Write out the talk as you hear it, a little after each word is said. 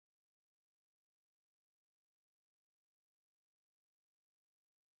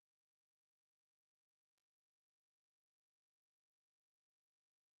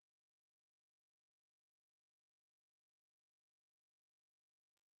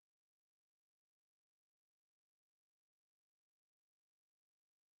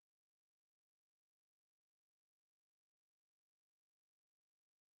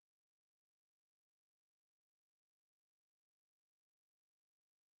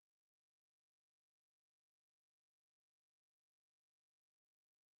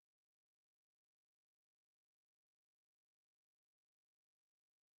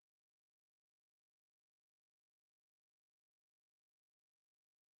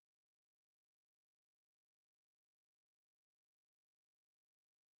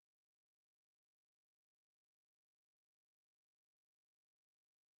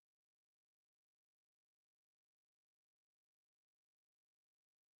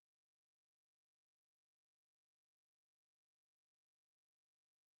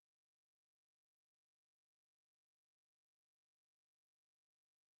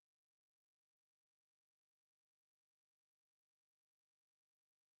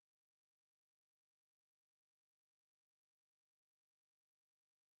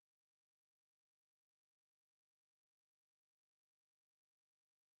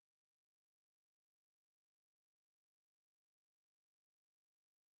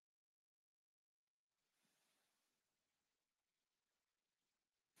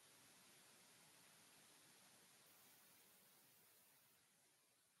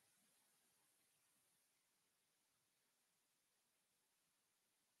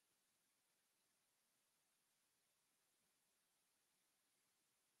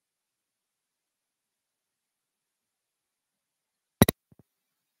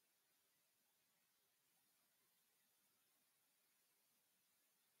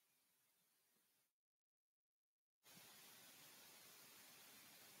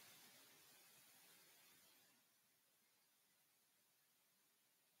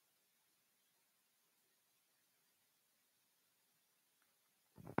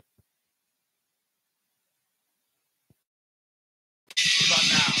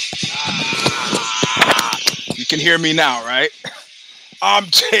can hear me now, right? I'm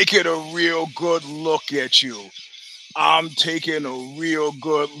taking a real good look at you. I'm taking a real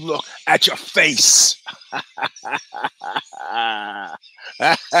good look at your face.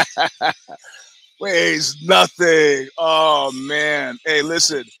 Weighs nothing. Oh man. Hey,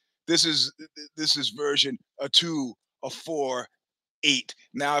 listen. This is this is version a two, a four, eight.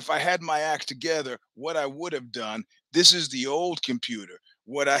 Now, if I had my act together, what I would have done, this is the old computer.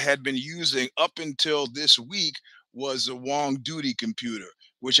 What I had been using up until this week was a Wong Duty computer,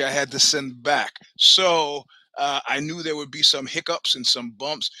 which I had to send back. So I knew there would be some hiccups and some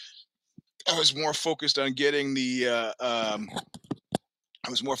bumps. I was more focused on getting the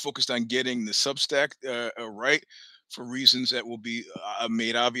Substack right for reasons that will be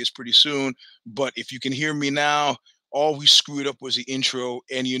made obvious pretty soon. But if you can hear me now, all we screwed up was the intro,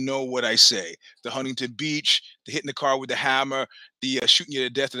 and you know what I say: the Huntington Beach, the hitting the car with the hammer, the shooting you to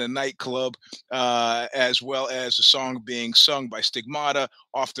death in a nightclub, as well as the song being sung by Stigmata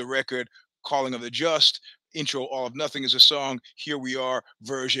off the record, "Calling of the Just." Intro, All of Nothing is a song. Here we are,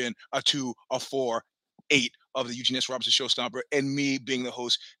 version a two, a four, eight of the Eugene S. Robinson Show Stomper, and me being the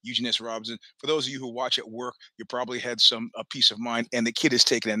host, Eugene S. Robinson. For those of you who watch at work, you probably had some peace of mind, and the kid is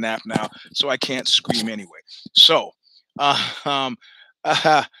taking a nap now, so I can't scream anyway. So, uh, um,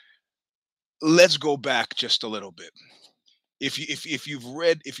 uh, let's go back just a little bit. If you've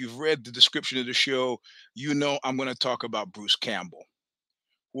read the description of the show, you know I'm going to talk about Bruce Campbell.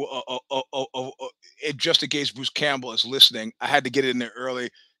 Well, just in case Bruce Campbell is listening, I had to get it in there early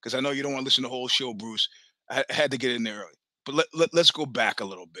because I know you don't want to listen to the whole show, Bruce. I had to get in there early. But let's go back a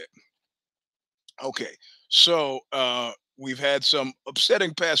little bit. Okay. So we've had some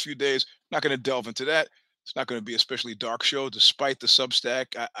upsetting past few days. Not going to delve into that. It's not going to be a especially dark show, despite the Substack.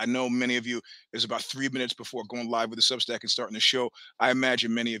 I know many of you. There's about 3 minutes before going live with the Substack and starting the show. I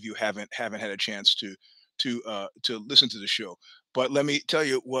imagine many of you haven't had a chance to listen to the show. But let me tell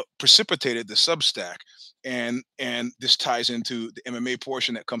you what precipitated the Substack, and this ties into the MMA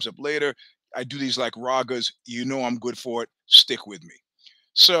portion that comes up later. I do these like ragas. You know I'm good for it. Stick with me.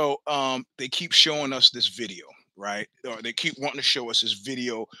 So they keep showing us this video, right? Or they keep wanting to show us this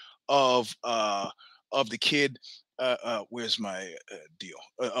video of uh, of the kid. Where's my deal?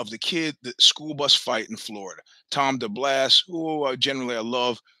 Of the kid, the school bus fight in Florida. Tom DeBlas, who generally I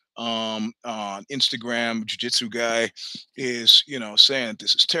love on Instagram, jiu-jitsu guy, is saying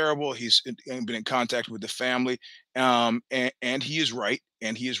this is terrible. Been in contact with the family, and he is right.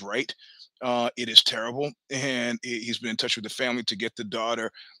 And he is right. It is terrible, and he's been in touch with the family to get the daughter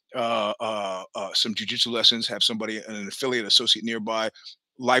some jujitsu lessons. Have somebody, an affiliate, associate nearby,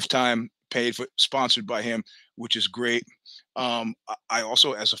 lifetime paid for, sponsored by him, which is great. I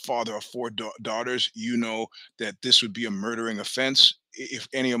also, as a father of four daughters, that this would be a murdering offense if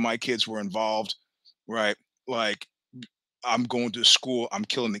any of my kids were involved, right? Like I'm going to school, I'm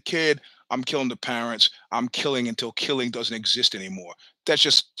killing the kid, I'm killing the parents, I'm killing until killing doesn't exist anymore. That's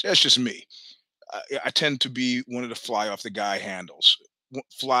just me. I tend to be one of the fly off the guy handles,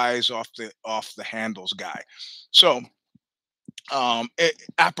 flies off the handles guy. So,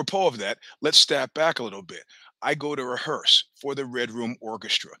 apropos of that, let's step back a little bit. I go to rehearse for the Red Room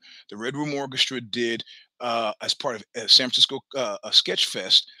Orchestra. The Red Room Orchestra did, as part of San Francisco a Sketch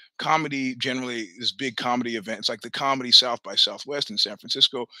Fest comedy. Generally, this big comedy event. It's like the Comedy South by Southwest in San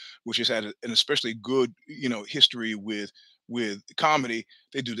Francisco, which has had an especially good history with comedy.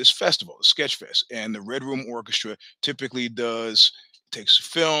 They do this festival, the Sketch Fest, and the Red Room Orchestra typically takes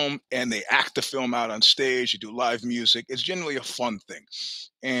film and they act the film out on stage. You do live music. It's generally a fun thing.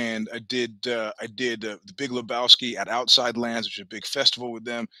 And I did the Big Lebowski at Outside Lands, which is a big festival with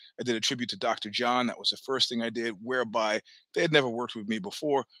them. I did a tribute to Dr. John. That was the first thing I did, whereby they had never worked with me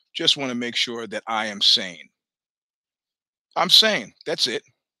before. Just want to make sure that I am sane. I'm sane. That's it.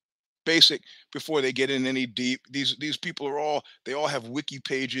 Basic. Before they get in any deep, these people they all have wiki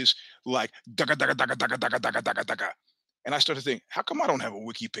pages like daga daga daga daga daga daga daga daga. And I started thinking, how come I don't have a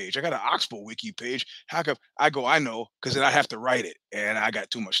wiki page? I got an Oxbow wiki page. How come I know, because then I have to write it, and I got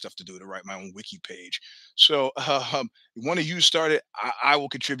too much stuff to do to write my own wiki page. So one of you start it, I will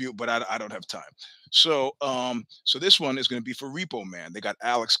contribute, but I don't have time. So this one is going to be for Repo Man. They got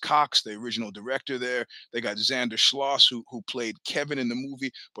Alex Cox, the original director there. They got Xander Schloss, who played Kevin in the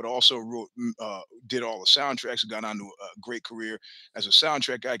movie, but also did all the soundtracks. Got on to a great career as a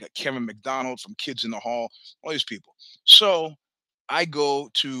soundtrack guy. Got Kevin McDonald from Kids in the Hall. All these people. So I go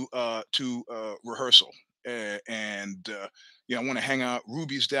to rehearsal, and I want to hang out.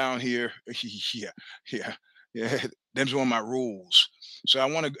 Ruby's down here. Yeah, yeah, yeah. Them's one of my rules. So I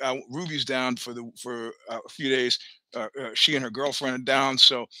want to. Ruby's down for a few days. She and her girlfriend are down.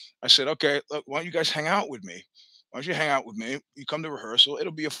 So I said, okay, look, why don't you guys hang out with me? Why don't you hang out with me? You come to rehearsal.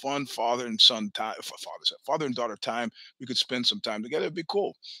 It'll be a fun father and son time, father and daughter time. We could spend some time together. It'd be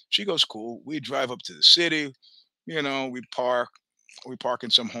cool. She goes, cool. We drive up to the city. We park. We park in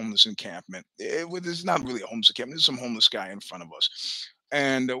some homeless encampment. It's not really a homeless encampment. There's some homeless guy in front of us,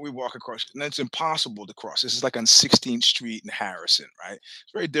 and we walk across, and it's impossible to cross. This is like on 16th Street in Harrison, right?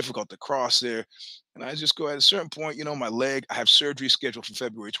 It's very difficult to cross there. And I just go at a certain point, my leg. I have surgery scheduled for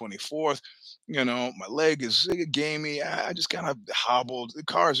February 24th. My leg is gamey. I just kind of hobbled. The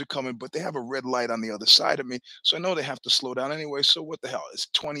cars are coming, but they have a red light on the other side of me, so I know they have to slow down anyway. So what the hell? It's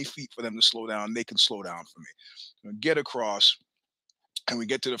 20 feet for them to slow down. They can slow down for me. Get across, and we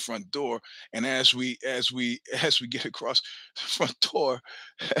get to the front door, and as we get across the front door,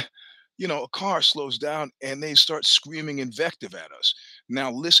 a car slows down and they start screaming invective at us.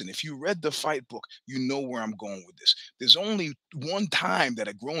 Now listen, if you read the fight book, you know where I'm going with this. There's only one time that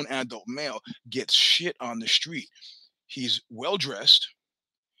a grown adult male gets shit on the street. He's well dressed,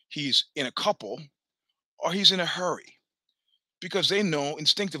 he's in a couple, or he's in a hurry, because they know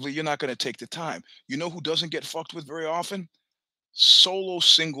instinctively you're not going to take the time. You know who doesn't get fucked with very often? Solo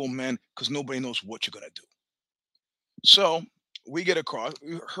single men, because nobody knows what you're going to do. So we get across,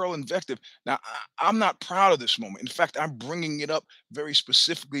 we hurl invective. Now, I'm not proud of this moment. In fact, I'm bringing it up very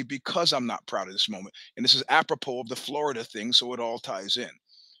specifically because I'm not proud of this moment. And this is apropos of the Florida thing, so it all ties in.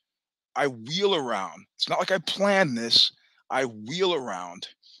 I wheel around. It's not like I planned this. I wheel around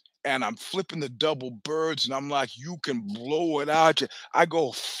and I'm flipping the double birds, and I'm like, you can blow it out. I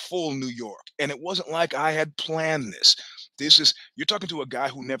go full New York. And it wasn't like I had planned this. You're talking to a guy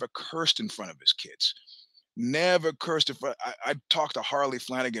who never cursed in front of his kids. Never cursed in front. I'd talk to Harley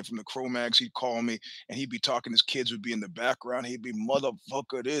Flanagan from the Cro-Mags. He'd call me and he'd be talking. His kids would be in the background. He'd be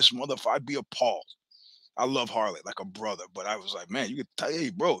motherfucker this, motherfucker. I'd be appalled. I love Harley like a brother, but I was like, man, you could,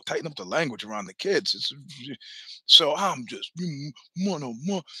 hey, bro, tighten up the language around the kids. So I'm just,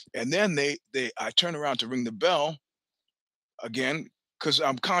 and then I turn around to ring the bell again, because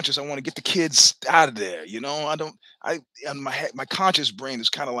I'm conscious. I want to get the kids out of there. I don't. I and my conscious brain is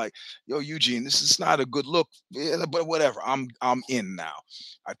kind of like, yo, Eugene, this is not a good look. Yeah, but whatever. I'm in now.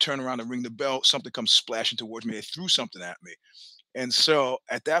 I turn around and ring the bell. Something comes splashing towards me. They threw something at me, and so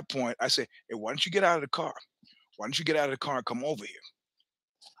at that point, I say, hey, why don't you get out of the car? Why don't you get out of the car and come over here?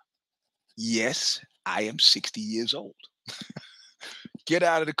 Yes, I am 60 years old. Get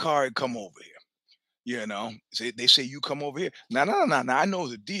out of the car and come over here. They say you come over here. No, no, no, no. I know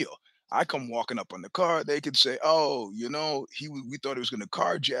the deal. I come walking up on the car. They could say, "Oh, we thought he was going to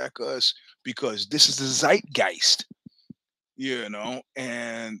carjack us because this is the zeitgeist."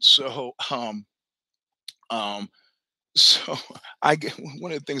 And so um, so I get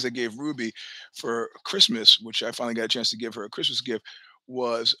one of the things I gave Ruby for Christmas, which I finally got a chance to give her a Christmas gift,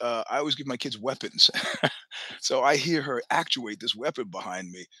 was I always give my kids weapons. So I hear her actuate this weapon behind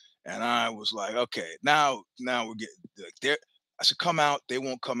me, and I was like, okay, now we're getting like there. I said, come out. They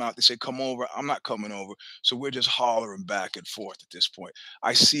won't come out. They say, come over. I'm not coming over. So we're just hollering back and forth at this point.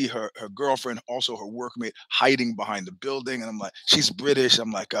 I see her girlfriend, also her workmate, hiding behind the building, and I'm like, she's British. I'm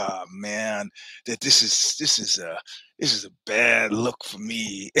like, oh man, that this is a bad look for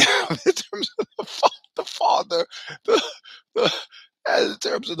me in terms of the father, the, the in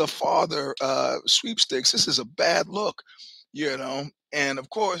terms of the father sweepstakes. This is a bad look, you know. And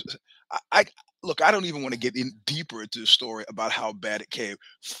of course, I look. I don't even want to get in deeper into the story about how bad it came.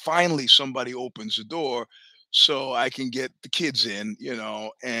 Finally, somebody opens the door so I can get the kids in,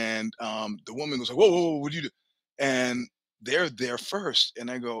 And the woman was like, "Whoa, whoa, whoa, what do you do?" And they're there first, and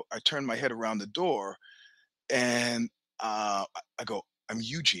I go. I turn my head around the door, and I go, "I'm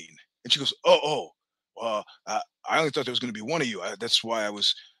Eugene," and she goes, "Oh, oh, I only thought there was going to be one of you. That's why I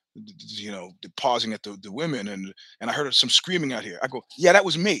was, pausing at the women, and I heard some screaming out here." I go, "Yeah, that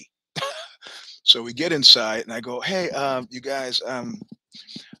was me." So we get inside, and I go, "Hey, you guys,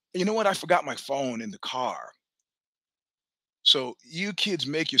 you know what? I forgot my phone in the car. So you kids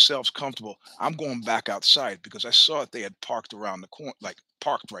make yourselves comfortable. I'm going back outside because I saw that they had parked around the corner, like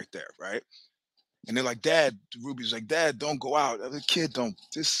parked right there, right?" And they're like, "Dad," Ruby's like, "Dad, don't go out." The kid, don't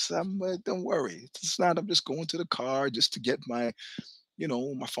worry. It's not, I'm just going to the car just to get my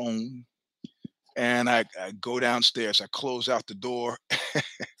phone. And I go downstairs, I close out the door.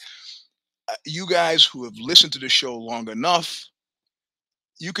 You guys who have listened to the show long enough,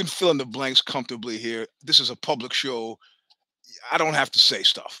 you can fill in the blanks comfortably here. This is a public show. I don't have to say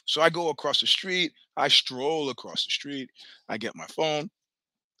stuff. So I go across the street, I stroll across the street, I get my phone,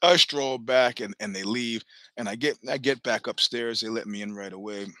 I stroll back, and they leave, and I get back upstairs. They let me in right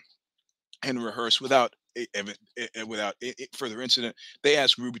away and rehearse without without further incident. They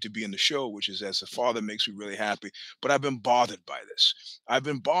asked Ruby to be in the show, which is, as a father, makes me really happy. But I've been bothered by this. I've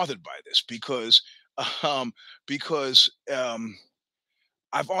been bothered by this um, because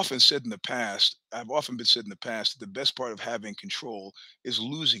I've often been said in the past that the best part of having control is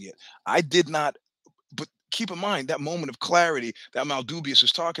losing it. I did not, but keep in mind that moment of clarity that Maldubius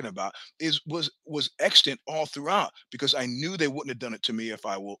is talking about was extant all throughout, because I knew they wouldn't have done it to me if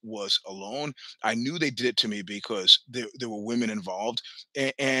I was alone. I knew they did it to me because there were women involved,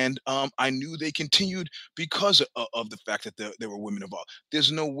 and I knew they continued because of the fact that there were women involved.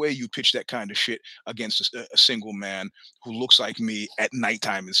 There's no way you pitch that kind of shit against a single man who looks like me at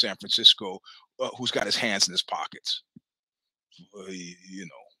nighttime in San Francisco, who's got his hands in his pockets,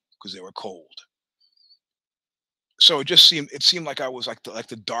 because they were cold. So it seemed like I was like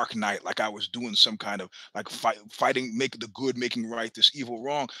the Dark Knight, like I was doing some kind of like fighting, make the good, making right, this evil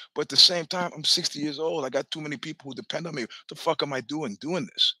wrong. But at the same time, I'm 60 years old. I got too many people who depend on me. What the fuck am I doing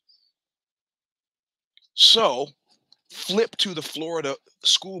this? So flip to the Florida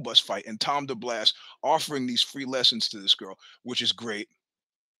school bus fight and Tom DeBlas offering these free lessons to this girl, which is great.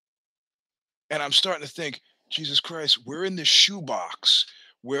 And I'm starting to think, Jesus Christ, we're in this shoebox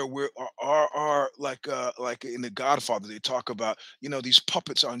where we're are like in the Godfather, they talk about, these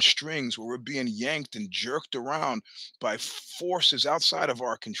puppets on strings where we're being yanked and jerked around by forces outside of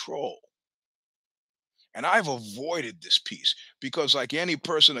our control. And I've avoided this piece because, like any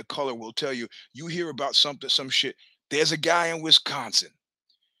person of color will tell you, you hear about something, some shit. There's a guy in Wisconsin,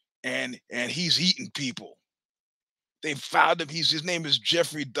 and he's eating people. They found him. His name is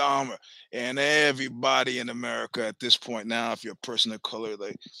Jeffrey Dahmer, and everybody in America at this point now, if you're a person of color,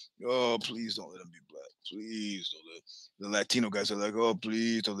 like, oh, please don't let him be black. Please don't let. The Latino guys are like, oh,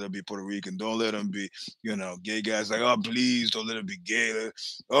 please don't let him be Puerto Rican. Don't let him be, gay guys like, oh, please don't let him be gay.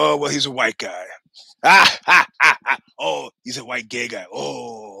 Oh, well, he's a white guy. Ah, ha, ha, ha. Oh, he's a white gay guy.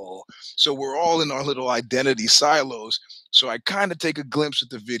 Oh, so we're all in our little identity silos. So I kind of take a glimpse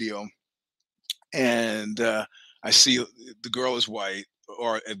at the video, and I see the girl is white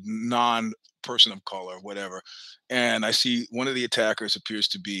or a non person of color, whatever, and I see one of the attackers appears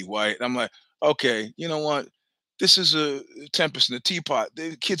to be white. I'm like, okay, you know what? This is a tempest in a teapot.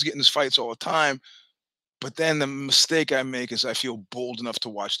 The kids get in these fights all the time, but then the mistake I make is I feel bold enough to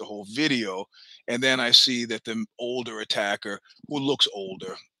watch the whole video, and then I see that the older attacker, who looks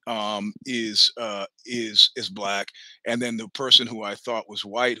older, is black, and then the person who I thought was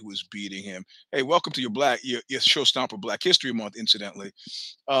white, who was beating him. Hey, welcome to your show stomper Black History Month, incidentally.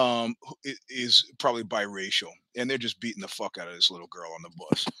 Is probably biracial, and they're just beating the fuck out of this little girl on the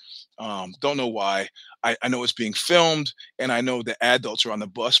bus. Don't know why. I know it's being filmed, and I know the adults are on the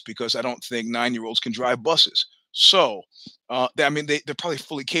bus because I don't think 9-year-olds can drive buses. So, I mean, they're probably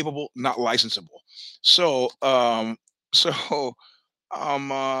fully capable, not licensable. So, so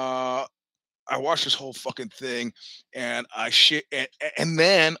um, uh, I watched this whole fucking thing, and and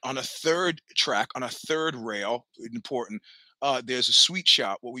then on a third track, on a third rail, important. There's a sweet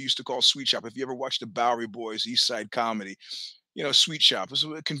shop, what we used to call sweet shop. If you ever watched the Bowery Boys East Side Comedy, sweet shop. It's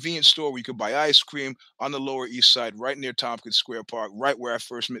a convenience store where you could buy ice cream on the Lower East Side, right near Tompkins Square Park, right where I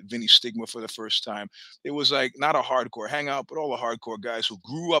first met Vinny Stigma for the first time. It was like not a hardcore hangout, but all the hardcore guys who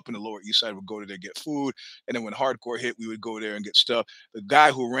grew up in the Lower East Side would go to there get food. And then when hardcore hit, we would go there and get stuff. The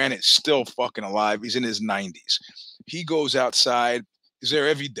guy who ran it still fucking alive. He's in his 90s. He goes outside. He's there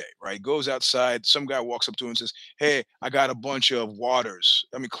every day, right? Goes outside. Some guy walks up to him and says, "Hey, I got a bunch of waters."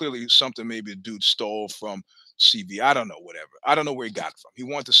 I mean, clearly something maybe a dude stole from CV. I don't know, whatever. I don't know where he got it from. He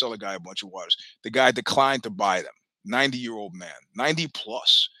wanted to sell a guy a bunch of waters. The guy declined to buy them. 90-year-old man, 90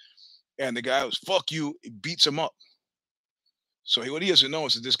 plus. And the guy was, fuck you, he beats him up. So what he doesn't know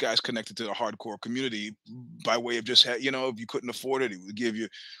is that this guy's connected to the hardcore community by way of just, if you couldn't afford it, he would give you.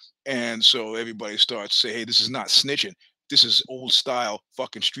 And so everybody starts to say, hey, this is not snitching. This is old style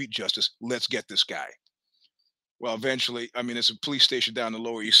fucking street justice. Let's get this guy. Well, eventually, I mean, it's a police station down the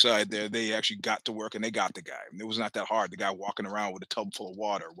Lower East Side there. They actually got to work and they got the guy. And it was not that hard. The guy walking around with a tub full of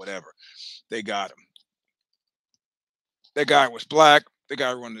water or whatever. They got him. That guy was black. The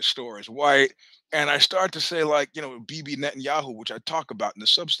guy running the store is white. And I start to say, like, BB Netanyahu, which I talk about in the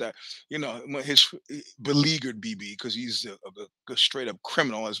Substack, his beleaguered BB, because he's a straight up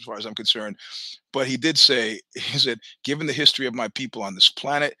criminal as far as I'm concerned. But he did say, he said, given the history of my people on this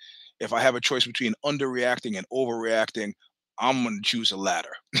planet, if I have a choice between underreacting and overreacting, I'm going to choose the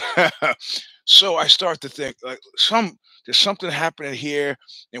latter. So I start to think like there's something happening here,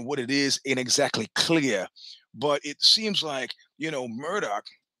 and what it is ain't exactly clear. But it seems like Murdoch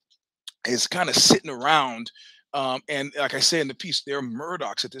is kind of sitting around And like I say in the piece, they're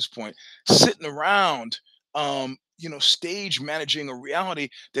Murdochs at this point, sitting around, stage managing a reality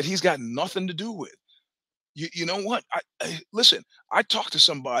that he's got nothing to do with. You know what? Listen. I talked to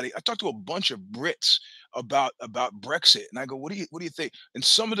somebody. I talked to a bunch of Brits about Brexit, and I go, what do you think?" And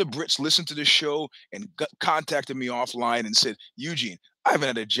some of the Brits listened to the show and contacted me offline and said, "Eugene, I haven't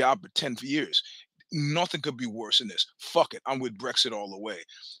had a job for 10 years. Nothing could be worse than this. Fuck it, I'm with Brexit all the way."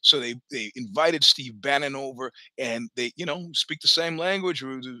 So they invited Steve Bannon over, and they speak the same language,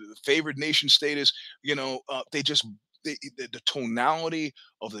 or the favored nation status. They just the tonality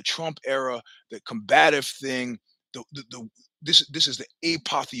of the Trump era, the combative thing, the this is the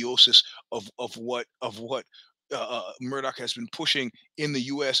apotheosis of what Murdoch has been pushing in the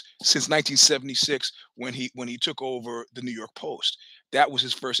U.S. since 1976 when he took over the New York Post. That was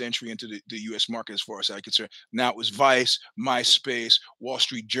his first entry into the U.S. market, as far as I concerned. Now it was Vice, MySpace, Wall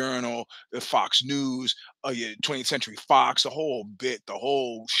Street Journal, Fox News, yeah, 20th Century Fox, the whole bit, the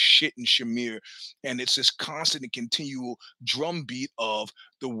whole shit and shamir, and it's this constant and continual drumbeat of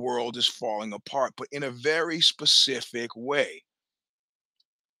the world is falling apart, but in a very specific way.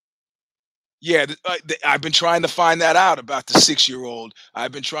 Yeah, I've been trying to find that out about the 6-year-old.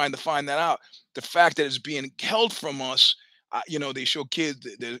 I've been trying to find that out. The fact that it's being held from us, they show kids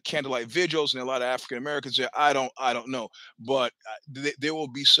the candlelight vigils, and a lot of African Americans there. I don't know, but there will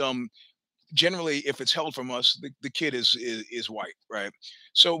be some. Generally, if it's held from us, the kid is white, right?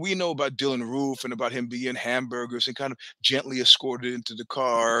 So we know about Dylan Roof and about him being hamburgers and kind of gently escorted into the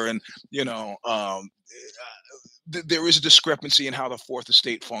car, and you know, there is a discrepancy in how the fourth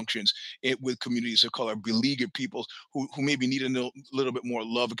estate functions with communities of color, beleaguered people who maybe need a little bit more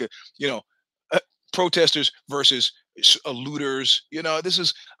love, because you know uh, protesters versus looters. This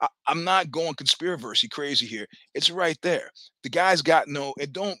is I'm not going conspiracy crazy here. It's right there. The guy's got no,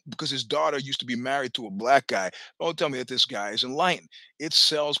 and don't, because his daughter used to be married to a black guy, don't tell me that this guy is enlightened. It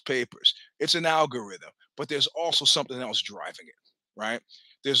sells papers, it's an algorithm, but there's also something else driving it, right?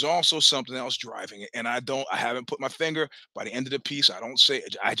 There's also something else driving it, and I haven't put my finger. By the end of the piece, I don't say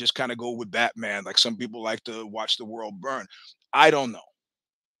it. I just kind of go with Batman, like some people like to watch the world burn. I don't know.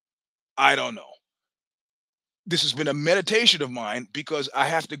 I don't know. This has been a meditation of mine because I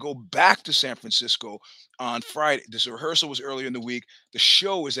have to go back to San Francisco on Friday. This rehearsal was earlier in the week. The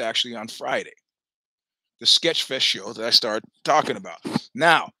show is actually on Friday, the Sketchfest show that I started talking about.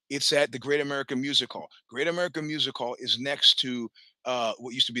 Now it's at the Great American Music Hall. Great American Music Hall is next to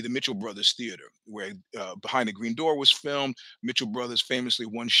what used to be the Mitchell Brothers Theater, where Behind the Green Door was filmed. Mitchell Brothers famously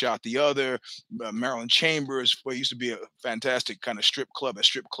one shot the other. Maryland Chambers, where it used to be a fantastic kind of strip club, as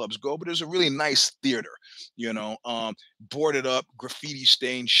strip clubs go, but it was a really nice theater, boarded up, graffiti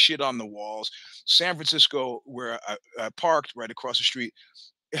stained, shit on the walls. San Francisco, where I parked right across the street.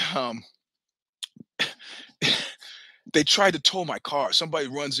 Um, they tried to tow my car. Somebody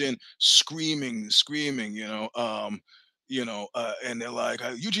runs in screaming, and they're like,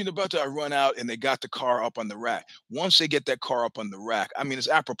 Eugene about to I run out, and they got the car up on the rack. Once they get that car up on the rack, I mean, it's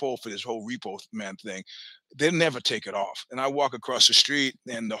apropos for this whole repo man thing. They never take it off. And I walk across the street,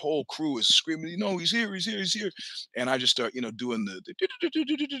 and the whole crew is screaming, he's here, he's here, he's here. And I just start, doing the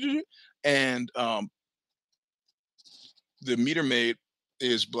and the meter maid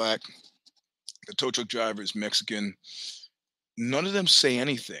is black, the tow truck driver is Mexican. None of them say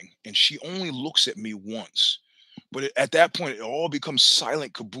anything, and she only looks at me once. But at that point, it all becomes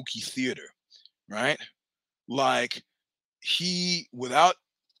silent kabuki theater, right? Like without,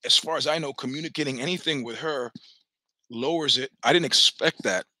 as far as I know, communicating anything with her, lowers it. I didn't expect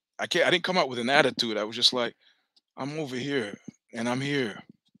that. I didn't come out with an attitude. I was just like, I'm over here, and I'm here.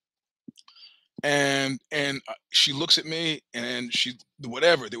 And she looks at me, and she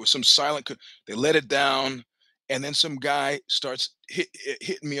whatever. There was some silent. They let it down, and then some guy starts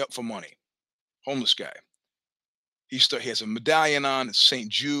hitting me up for money. Homeless guy. He has a medallion on. It's St.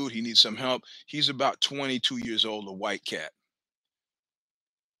 Jude. He needs some help. He's about 22 years old, a white cat.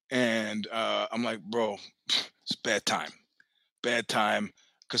 And I'm like, bro, it's bad time,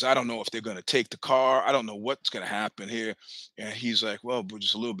 because I don't know if they're gonna take the car. I don't know what's gonna happen here. And he's like, well, but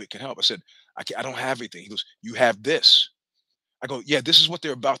just a little bit can help. I said, I don't have anything. He goes, you have this. I go, yeah, this is what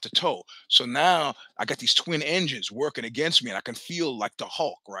they're about to tow. So now I got these twin engines working against me, and I can feel like the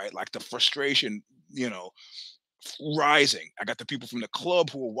Hulk, right? Like the frustration, you know, rising. I got the people from the club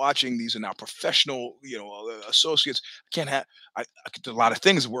who are watching. These are now professional, associates. I can't have. I get a lot of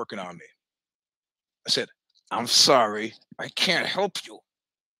things working on me. I said, I'm sorry, I can't help you.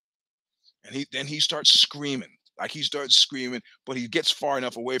 And he starts screaming. Like he starts screaming, but he gets far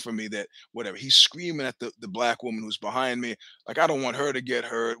enough away from me that whatever. He's screaming at the black woman who's behind me. Like I don't want her to get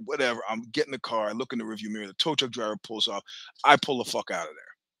hurt. Whatever. I'm getting the car. I look in the rearview mirror. The tow truck driver pulls off. I pull the fuck out of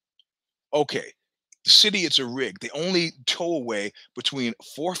there. Okay. The city, it's a rig. They only tow away between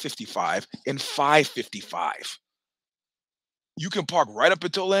 4:55 and 5:55. You can park right up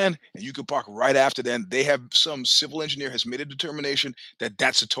until then, and you can park right after then. They have some civil engineer has made a determination that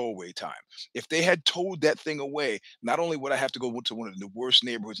that's a towaway time. If they had towed that thing away, not only would I have to go to one of the worst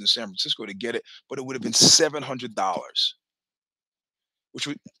neighborhoods in San Francisco to get it, but it would have been $700, which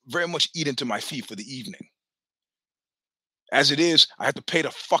would very much eat into my fee for the evening. As it is, I have to pay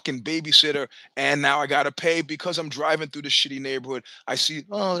the fucking babysitter, and now I gotta pay because I'm driving through the shitty neighborhood. I see,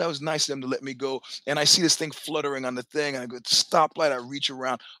 oh, that was nice of them to let me go. And I see this thing fluttering on the thing, and I go to stoplight, I reach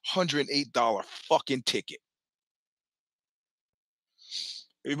around, $108 fucking ticket.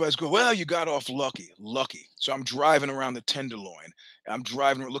 Everybody's going, well, you got off lucky, lucky. So I'm driving around the Tenderloin. I'm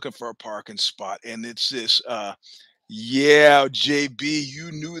driving looking for a parking spot, and it's this yeah, JB,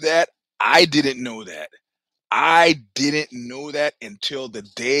 you knew that. I didn't know that. I didn't know that until the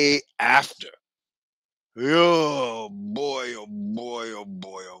day after. Oh boy, oh boy, oh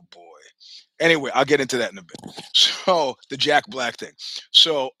boy, oh boy. Anyway, I'll get into that in a bit. So the Jack Black thing.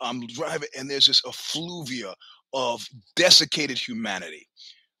 So I'm driving, and there's this effluvia of desiccated humanity,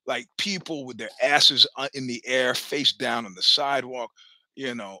 like people with their asses in the air, face down on the sidewalk.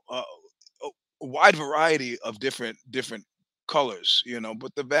 You know, a wide variety of different colors.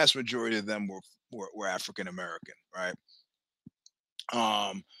 But the vast majority of them were African American, right?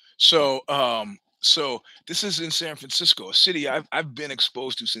 Um, so this is in San Francisco, a city I've been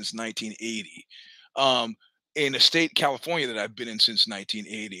exposed to since 1980. Um, in a state, California, that I've been in since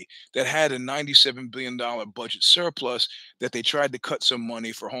 1980, that had a $97 billion budget surplus, that they tried to cut some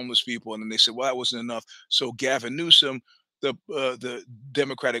money for homeless people, and then they said, well, that wasn't enough. So Gavin Newsom, the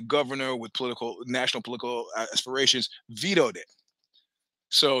Democratic governor with political national political aspirations, vetoed it.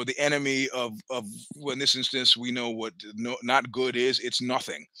 So the enemy of well, in this instance, we know what no, not good is. It's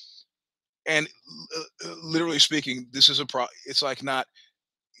nothing. And literally speaking, this is a pro. It's like not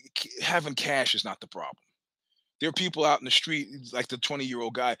having cash is not the problem. There are people out in the street, like the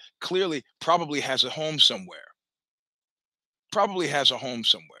 20-year-old guy, clearly probably has a home somewhere. Probably has a home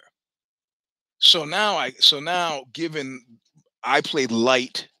somewhere. So now, given I played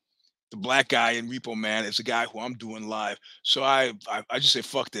light, the black guy in Repo Man is the guy who I'm doing live. So I just say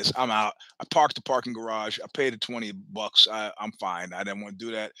fuck this. I'm out. I parked the parking garage. I paid the $20. I'm fine. I didn't want to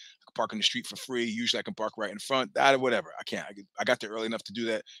do that. I can park in the street for free. Usually I can park right in front. That whatever. I can't. I got there early enough to do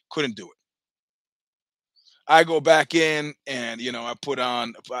that. Couldn't do it. I go back in, and I put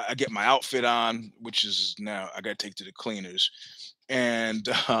on. I get my outfit on, which is now I got to take to the cleaners, and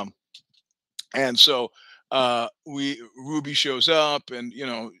and so we Ruby shows up, and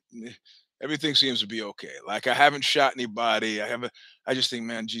everything seems to be okay. Like I haven't shot anybody. I just think,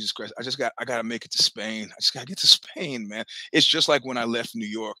 man, Jesus Christ, I gotta make it to Spain. I just gotta get to Spain, man. It's just like when I left New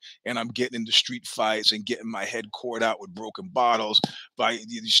York, and I'm getting into street fights and getting my head cored out with broken bottles by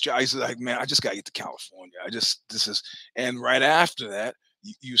these guys. Like, man, I just gotta get to California. I just this is And right after that,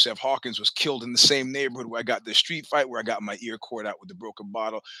 Yusef Hawkins was killed in the same neighborhood where I got the street fight, where I got my ear cored out with the broken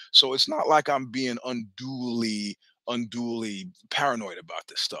bottle. So it's not like I'm being unduly paranoid about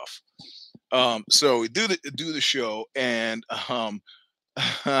this stuff. So we do the show, and um,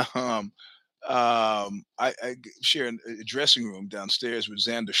 share a dressing room downstairs with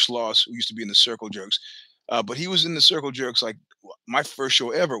Xander Schloss, who used to be in the Circle Jerks. But he was in the Circle Jerks, like my first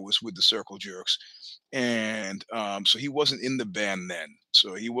show ever was with the Circle Jerks, and so he wasn't in the band then.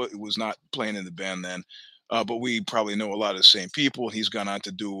 So he was not playing in the band then. But we probably know a lot of the same people. He's gone on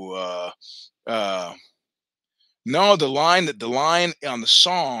to do uh, no, the line on the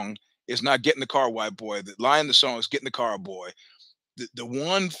song is not "Get in the car, white boy." The line in the song is "Get in the car, boy." The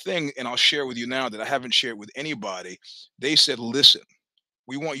one thing, and I'll share with you now, that I haven't shared with anybody, they said, "Listen,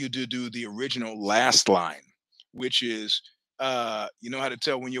 we want you to do the original last line, which is, you know how to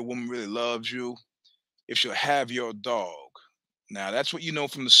tell when your woman really loves you? If she'll have your dog." Now, that's what you know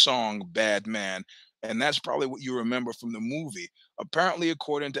from the song Bad Man, and that's probably what you remember from the movie. Apparently,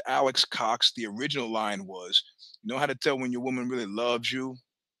 according to Alex Cox, the original line was, "You know how to tell when your woman really loves you?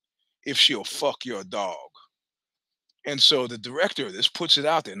 If she'll fuck your dog." And so the director of this puts it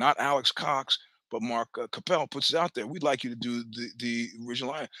out there, not Alex Cox, but Mark Capel puts it out there. We'd like you to do the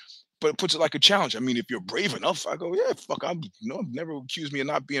original line, but it puts it like a challenge. I mean, if you're brave enough, I go, yeah, fuck, never accuse me of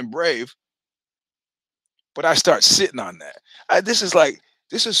not being brave. But I start sitting on that. This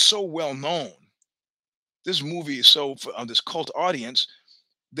is so well known. This movie is so on this cult audience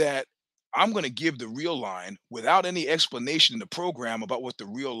that I'm going to give the real line without any explanation in the program about what the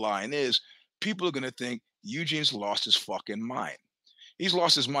real line is. People are going to think Eugene's lost his fucking mind. He's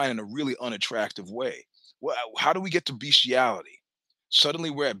lost his mind in a really unattractive way. Well, how do we get to bestiality? Suddenly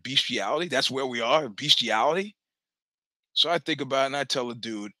we're at bestiality. That's where we are, bestiality. So I think about it and I tell a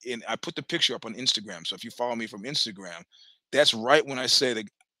dude, and I put the picture up on Instagram. So if you follow me from Instagram, that's right when I say that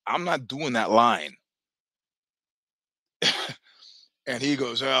I'm not doing that line. And he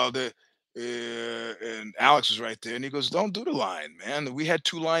goes, "Oh, and Alex was right there, and he goes, "Don't do the line, man. We had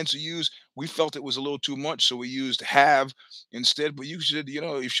two lines to use. We felt it was a little too much, so we used have instead. But you should,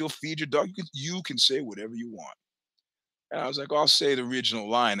 if she'll feed your dog, you can say whatever you want." And I was like, "I'll say the original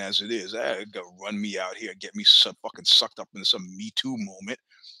line as it is. Go run me out here, get me fucking sucked up into some Me Too moment.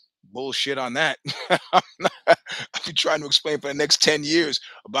 Bullshit on that. I've been trying to explain for the next 10 years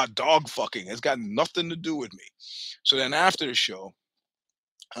about dog fucking. It's got nothing to do with me." So then after the show,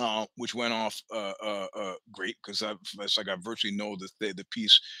 which went off great because it's like I virtually know the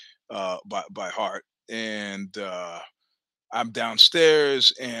piece by heart. And I'm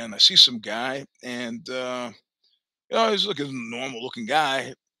downstairs and I see some guy, and he's looking a normal looking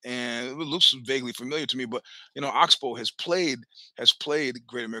guy, and it looks vaguely familiar to me. But Oxbow has played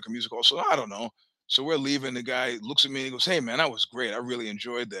Great American Music also. I don't know. So we're leaving. The guy looks at me and he goes, "Hey man, that was great. I really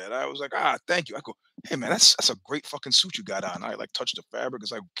enjoyed that." I was like, thank you." I go, "Hey man, that's a great fucking suit you got on." I like touched the fabric.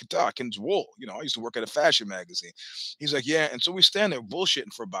 It's like Kentucky's wool. I used to work at a fashion magazine. He's like, "Yeah." And so we stand there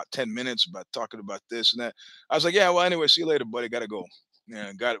bullshitting for about 10 minutes about talking about this and that. I was like, "Yeah, well, anyway, see you later, buddy. Gotta go."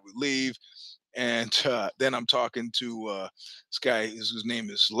 Yeah, got it. We leave. And then I'm talking to this guy. His name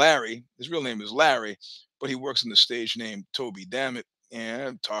is Larry. His real name is Larry, but he works in the stage name Toby Dammit. And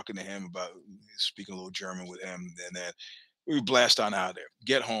I'm talking to him about speaking a little German with him. And then we blast on out of there.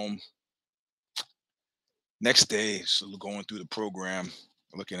 Get home. Next day, so going through the program,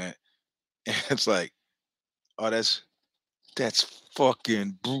 looking at, and it's like, oh, that's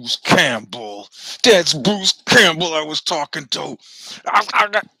fucking Bruce Campbell. That's Bruce Campbell I was talking to. I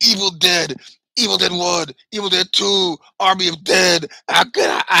got Evil Dead. Evil Dead 1, Evil Dead 2, Army of Dead. I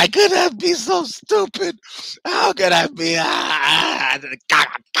could not be so stupid? How could I be? I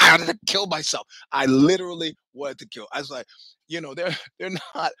wanted to kill myself. I literally wanted to kill. I was like, they're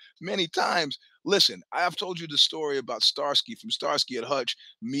not many times. Listen, I have told you the story about Starsky from Starsky at Hutch,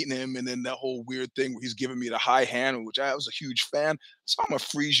 meeting him, and then that whole weird thing where he's giving me the high hand, which I was a huge fan. So I'm gonna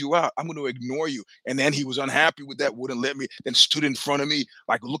freeze you out. I'm gonna ignore you. And then he was unhappy with that, wouldn't let me, then stood in front of me,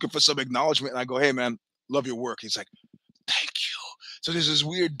 like looking for some acknowledgement. And I go, "Hey man, love your work." He's like, "Thank you." So there's this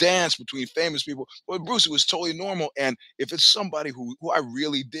weird dance between famous people. But Bruce, it was totally normal. And if it's somebody who I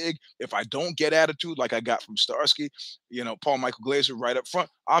really dig, if I don't get attitude like I got from Starsky, Paul Michael Glazer right up front,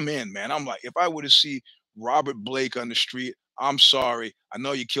 I'm in, man. I'm like, if I were to see Robert Blake on the street, I'm sorry. I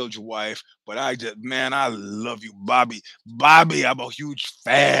know you killed your wife, but man, I love you, Bobby. Bobby, I'm a huge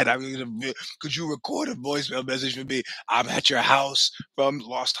fan. I mean, could you record a voicemail message for me? I'm at your house from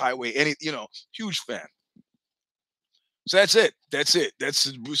Lost Highway. Huge fan. So that's it. That's it. That's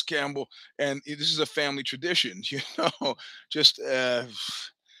Bruce Campbell, and this is a family tradition. Just the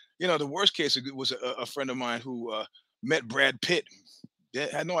worst case was a friend of mine who met Brad Pitt.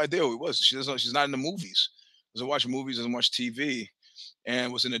 Yeah, had no idea who he was. She doesn't. She's not in the movies. Doesn't watch movies. Doesn't watch TV.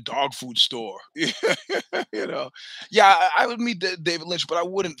 And was in a dog food store. you know. Yeah, I would meet David Lynch, but I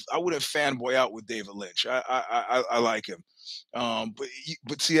wouldn't. I wouldn't fanboy out with David Lynch. I like him.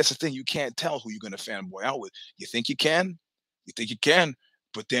 But see, that's the thing. You can't tell who you're gonna fanboy out with. You think you can? You think you can?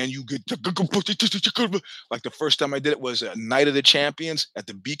 But then you get like the first time I did it was a Night of the Champions at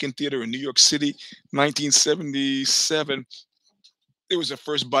the Beacon Theater in New York City, 1977. It was the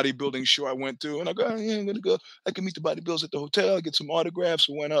first bodybuilding show I went to, and I go, "Oh, yeah, I'm gonna go. I can meet the bodybuilders at the hotel, get some autographs."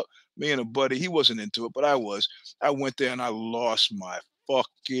 We went up, me and a buddy. He wasn't into it, but I was. I went there and I lost my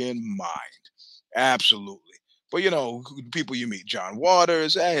fucking mind. Absolutely. But people you meet, John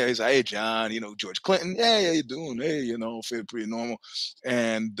Waters. Hey, he's like, "Hey, John." George Clinton. Hey, how you doing? Hey, feel pretty normal.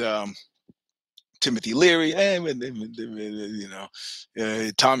 And Timothy Leary,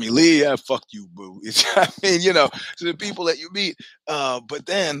 Tommy Lee, fuck you, boo. I mean, so the people that you meet, but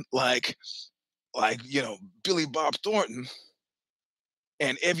then Billy Bob Thornton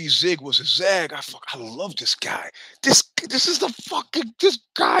and Evie Zig was a Zag. I love this guy. This is the fucking this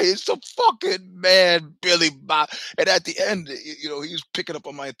guy is the fucking man, Billy Bob. And at the end, he was picking up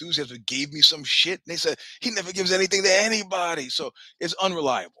on my enthusiasm, gave me some shit. And they said he never gives anything to anybody. So it's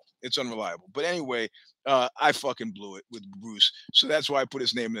unreliable. It's unreliable. But anyway, I fucking blew it with Bruce. So that's why I put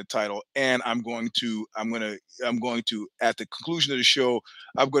his name in the title. And I'm going to at the conclusion of the show,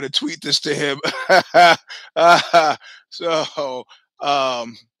 I'm gonna tweet this to him. So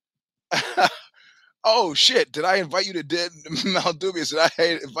um Oh shit! Did I invite you to dinner, Maldubious? Did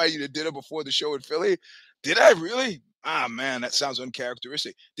I invite you to dinner before the show in Philly? Did I really? Ah, man, that sounds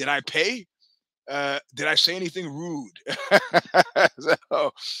uncharacteristic. Did I pay? Did I say anything rude?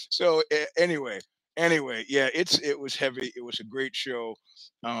 so, anyway, yeah, it was heavy. It was a great show,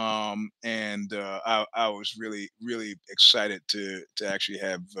 and I was really excited to actually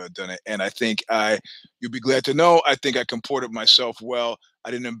have done it. And I think you'll be glad to know, I think I comported myself well. I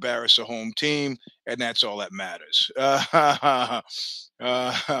didn't embarrass a home team, and that's all that matters.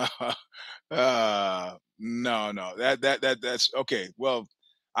 Uh, no, that's okay. Well,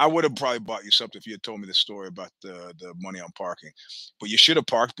 I would have probably bought you something if you had told me the story about the money on parking, but you should have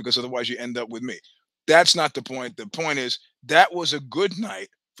parked because otherwise you end up with me. That's not the point. The point is that was a good night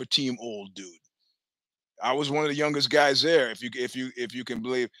for Team Old Dude. I was one of the youngest guys there. If you can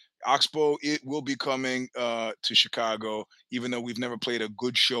believe, Oxbow it will be coming to Chicago, even though we've never played a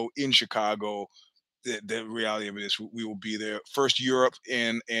good show in Chicago. The reality of it is we will be there first Europe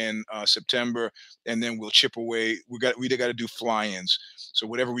in September, and then we'll chip away. We got to do fly-ins, so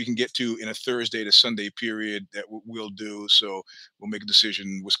whatever we can get to in a Thursday to Sunday period that we'll do. So we'll make a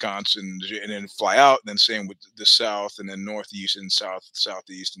decision, Wisconsin, and then fly out. Then same with the South, and then Northeast and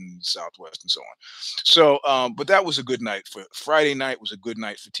Southeast and Southwest and so on. So, but that was a good night for Friday night. Was a good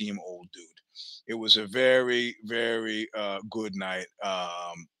night for Team Old Dude. It was a very good night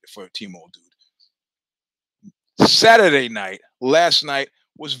for Team Old Dude. Saturday night, last night,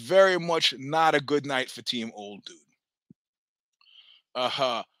 was very much not a good night for Team Old Dude.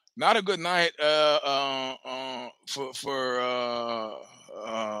 Uh-huh. Not a good night for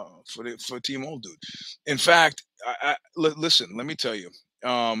Team Old Dude. In fact, listen, let me tell you.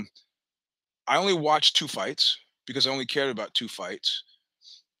 Um, I only watched two fights because I only cared about two fights.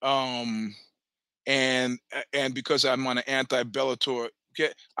 Um, and because I'm on an anti-Bellator,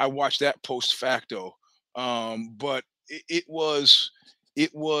 I watched that post facto. But it was a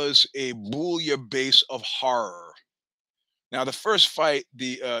bouillabaisse of horror. Now, the first fight,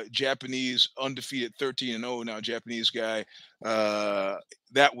 the Japanese undefeated 13-0 now Japanese guy, uh,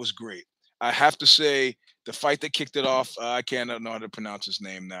 that was great. I have to say, the fight that kicked it off, I can't know how to pronounce his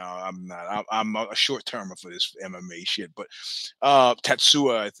name now. I'm not. I'm a short termer for this MMA shit, but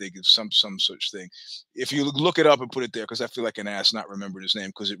Tatsua, I think, is some such thing. If you look it up and put it there, because I feel like an ass not remembering his name,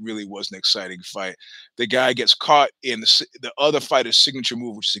 because it really was an exciting fight. The guy gets caught in the other fighter's signature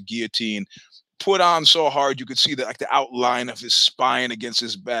move, which is a guillotine, put on so hard you could see the like the outline of his spine against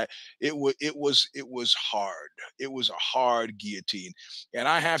his back. It was hard. It was a hard guillotine, and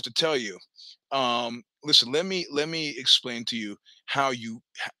I have to tell you, listen. Let me explain to you how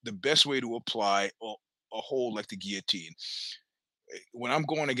the best way to apply a hold like the guillotine. When I'm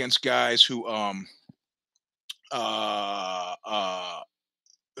going against guys who uh uh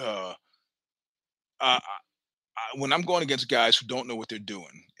uh, uh when I'm going against guys who don't know what they're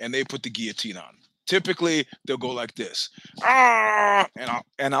doing and they put the guillotine on, typically they'll go like this,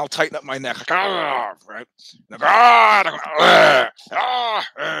 and I'll tighten up my neck, like, right, like,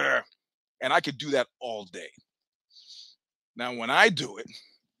 and I could do that all day. Now, when I do it,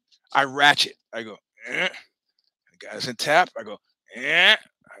 I ratchet. I go, the guy doesn't tap. I go, the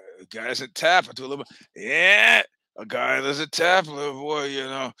guy doesn't tap. I do a little bit, a guy doesn't tap, little boy,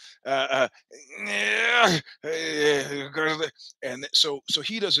 uh, uh, yeah, and so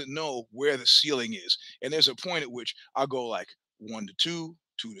he doesn't know where the ceiling is. And there's a point at which I'll go like 1 to 2,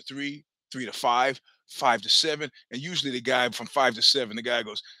 2 to 3, 3 to 5, 5 to 7, and usually the guy from 5 to 7, the guy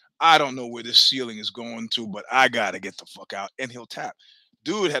goes, I don't know where this ceiling is going to, but I gotta get the fuck out, and he'll tap.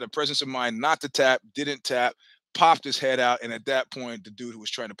 Dude had a presence of mind not to tap, didn't tap, popped his head out, and at that point, the dude who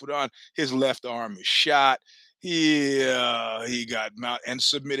was trying to put on his left arm is shot. He got mount and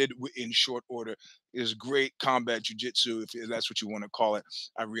submitted in short order. Is great combat jujitsu, if that's what you want to call it.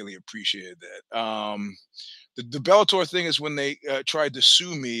 I really appreciated that. The Bellator thing is when they tried to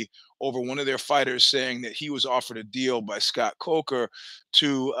sue me over one of their fighters saying that he was offered a deal by Scott Coker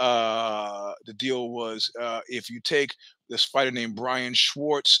to the deal was if you take this fighter named Brian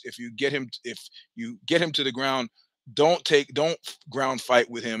Schwartz, if you get him to the ground, don't ground fight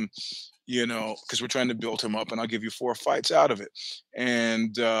with him, because we're trying to build him up, and I'll give you 4 fights out of it.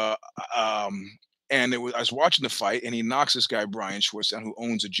 And um, and I was watching the fight, and he knocks this guy Brian Schwartz down, who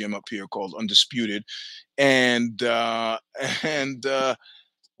owns a gym up here called Undisputed, and and uh,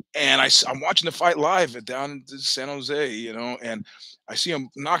 I'm watching the fight live down in San Jose, and I see him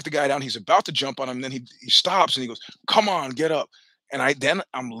knock the guy down. He's about to jump on him, and then he stops and he goes, "Come on, get up." And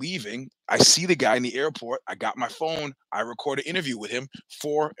I'm leaving. I see the guy in the airport. I got my phone. I record an interview with him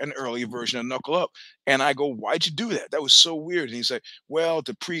for an earlier version of Knuckle Up. And I go, "Why'd you do that? That was so weird." And he's like, "Well, at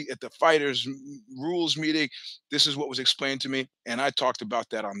the fighters rules meeting, this is what was explained to me." And I talked about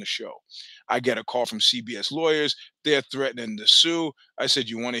that on the show. I get a call from CBS lawyers. They're threatening to sue. I said,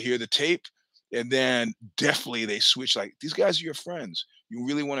 "You want to hear the tape?" And then definitely they switch, like, "These guys are your friends. You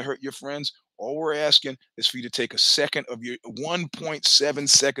really want to hurt your friends? All we're asking is for you to take a second of your 1.7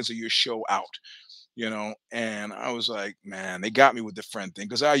 seconds of your show out." And I was like, man, they got me with the friend thing,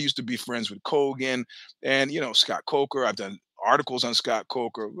 because I used to be friends with Kogan and Scott Coker. I've done articles on Scott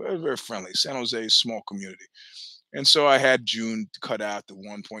Coker. Very, very friendly. San Jose is a small community. And so I had June cut out the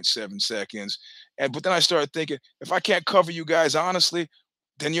 1.7 seconds. But then I started thinking, if I can't cover you guys honestly,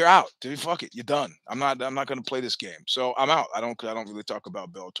 then you're out. Dude, fuck it. You're done. I'm not gonna play this game. So I'm out. I don't really talk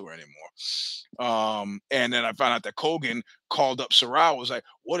about Bellator anymore. And then I found out that Kogan called up Sorrell, was like,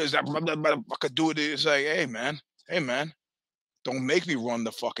 "What is that motherfucker doing?" It's like, hey man, don't make me run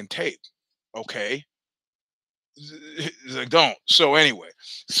the fucking tape. Okay. He's like, don't. So anyway,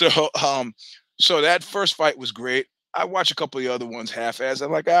 so so that first fight was great. I watched a couple of the other ones half-ass.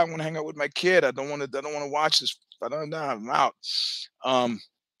 I'm like, I want to hang out with my kid. I don't want to watch this. I don't know. I'm out. Um,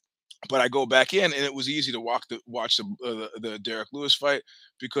 but I go back in, and it was easy to watch the Derek Lewis fight,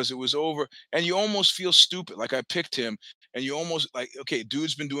 because it was over, and you almost feel stupid. Like, I picked him, and you almost like, okay,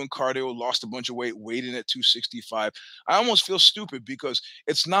 dude's been doing cardio, lost a bunch of weight, waiting at 265. I almost feel stupid, because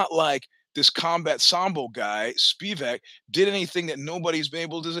it's not like this combat sambo guy Spivak did anything that nobody's been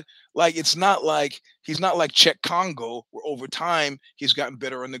able to. Like, it's not like he's not like Czech Congo, where over time he's gotten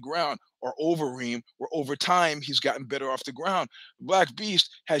better on the ground, or Overeem, where over time he's gotten better off the ground. Black Beast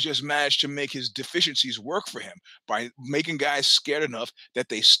has just managed to make his deficiencies work for him by making guys scared enough that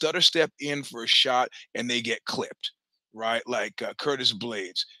they stutter step in for a shot and they get clipped, right? Like Curtis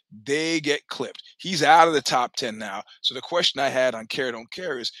Blades, they get clipped. He's out of the top 10 now. So the question I had on Care Don't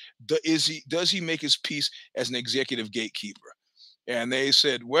Care is, does he make his peace as an executive gatekeeper? And they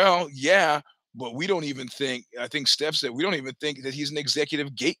said, well, yeah, but we don't even think, I think Steph said, we don't even think that he's an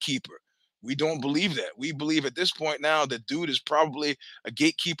executive gatekeeper. We don't believe that. We believe at this point now that dude is probably a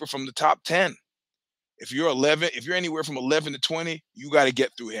gatekeeper from the top 10. If you're 11, if you're anywhere from 11 to 20, you got to get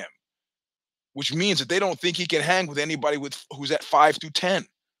through him, which means that they don't think he can hang with anybody who's at 5 through 10.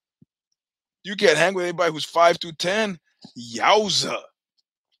 You can't hang with anybody who's 5 through 10. Yowza.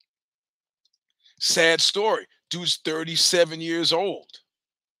 Sad story. Dude's 37 years old.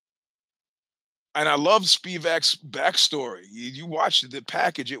 And I love Spivak's backstory. You watched the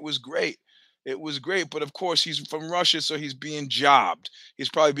package; it was great. It was great, but of course he's from Russia, so he's being jobbed. He's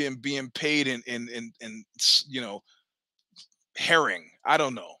probably being paid in herring. I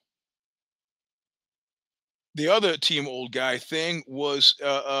don't know. The other team old guy thing was,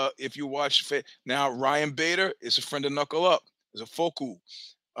 if you watch now, Ryan Bader is a friend of Knuckle Up. Is a Foku.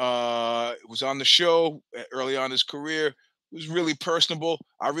 Was on the show early on in his career. Was really personable.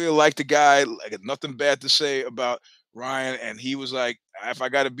 I really liked the guy. I got nothing bad to say about Ryan. And he was like, if I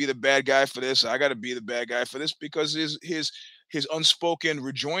got to be the bad guy for this, I got to be the bad guy for this, because his unspoken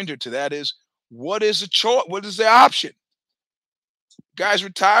rejoinder to that is, what is the choice? What is the option? Guy's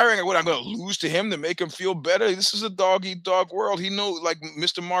retiring. What, I'm going to lose to him to make him feel better? This is a dog eat dog world. He knew, like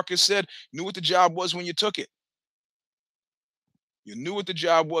Mr. Marcus said, knew what the job was when you took it. You knew what the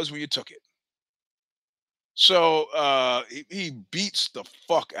job was when you took it. So he beats the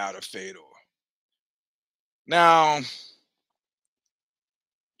fuck out of Fedor. Now,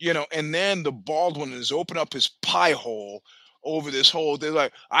 and then the Baldwin is open up his pie hole over this whole. They're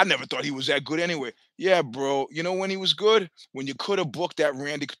like, I never thought he was that good anyway. Yeah, bro. You know when he was good? When you could have booked that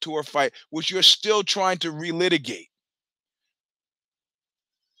Randy Couture fight, which you're still trying to relitigate,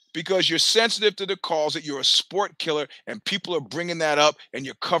 because you're sensitive to the calls that you're a sport killer, and people are bringing that up, and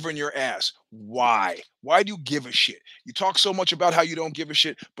you're covering your ass. Why do you give a shit? You talk so much about how you don't give a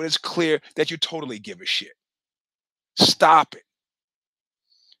shit, but it's clear that you totally give a shit. Stop it.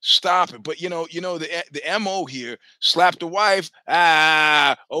 Stop it. But the MO here, slap the wife.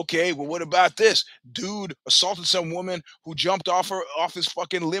 Ah, okay. Well, what about this? Dude assaulted some woman who jumped off his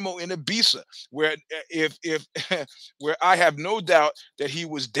fucking limo in Ibiza, where if where I have no doubt that he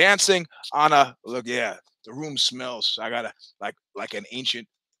was dancing on a look, yeah, the room smells. I gotta, like an ancient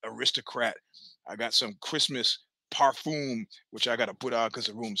aristocrat. I got some Christmas parfum which I gotta put on because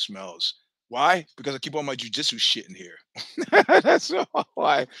the room smells. Why? Because I keep all my jujitsu shit in here. That's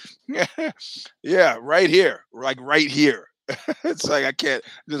why. Yeah, right here, like right here. It's like I can't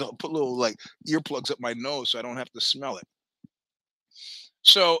just put little like earplugs up my nose so I don't have to smell it.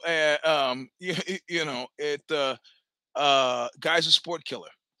 So, you know, it. guy's a sport killer.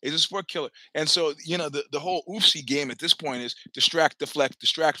 He's a sport killer. And so, the whole oofsy game at this point is distract, deflect,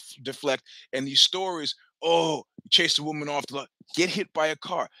 distract, deflect. And these stories, oh, chase the woman off the lot, get hit by a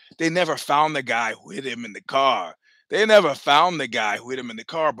car. They never found the guy who hit him in the car. They never found the guy who hit him in the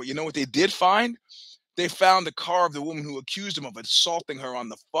car. But you know what they did find? They found the car of the woman who accused him of assaulting her on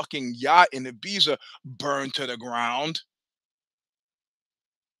the fucking yacht in Ibiza, burned to the ground.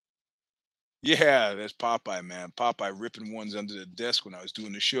 Yeah, that's Popeye, man. Popeye ripping ones under the desk when I was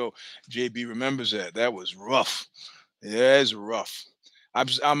doing the show. JB remembers that. That was rough. Yeah, it's rough.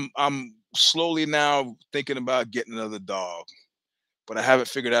 I'm slowly now thinking about getting another dog, but I haven't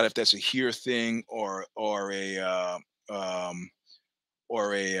figured out if that's a here thing um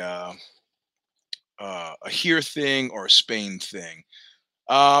or a here thing or a Spain thing.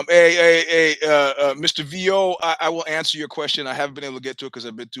 Mr. VO, I will answer your question. I haven't been able to get to it because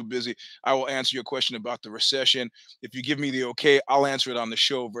I've been too busy. I will answer your question about the recession. If you give me the okay, I'll answer it on the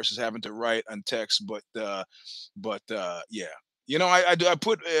show versus having to write on text. But yeah, I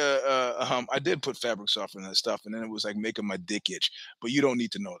did put fabric softener and that stuff, and then it was like making my dick itch. But you don't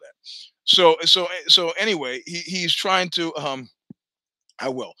need to know that. So anyway, he's trying to I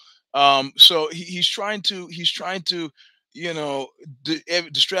will. So he's trying to, you know,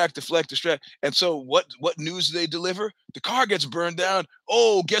 distract, deflect, distract. And so what news do they deliver? The car gets burned down.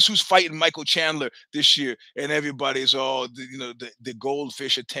 Oh, guess who's fighting Michael Chandler this year? And everybody's all the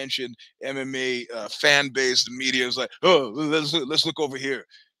goldfish attention MMA fan base, the media is like, oh, let's look over here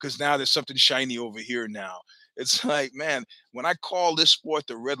because now there's something shiny over here now. It's like, man, when I call this sport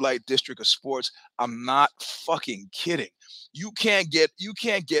the red light district of sports, I'm not fucking kidding. You can't get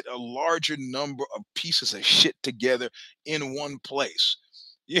a larger number of pieces of shit together in one place.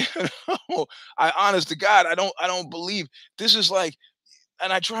 You know, I honest to God, I don't believe this is like,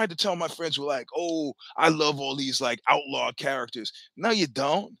 and I tried to tell my friends who were like, oh, I love all these like outlaw characters. No, you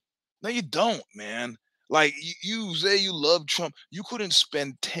don't. No, you don't, man. Like you say you love Trump. You couldn't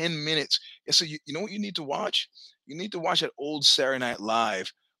spend 10 minutes. And so you know what you need to watch? You need to watch that old Saturday Night Live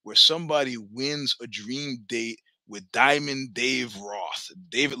where somebody wins a dream date with Diamond Dave Roth,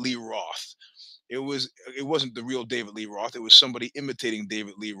 David Lee Roth. It wasn't the real David Lee Roth. It was somebody imitating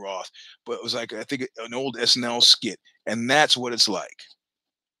David Lee Roth, but it was like I think an old SNL skit, and that's what it's like.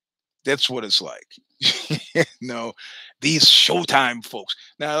 That's what it's like. No, these Showtime folks.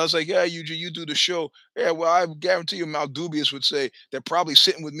 Now I was like, yeah, you do the show. Yeah, well, I guarantee you, Maldubius would say that probably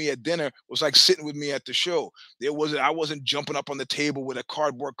sitting with me at dinner was like sitting with me at the show. I wasn't jumping up on the table with a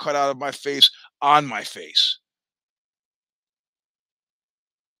cardboard cutout of my face on my face.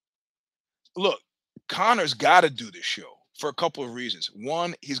 Look, Connor's got to do this show for a couple of reasons.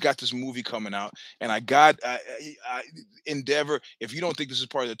 One, he's got this movie coming out, and Endeavor. If you don't think this is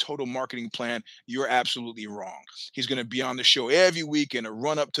part of the total marketing plan, you're absolutely wrong. He's going to be on the show every week in a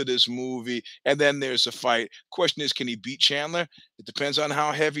run up to this movie, and then there's a fight. Question is, can he beat Chandler? It depends on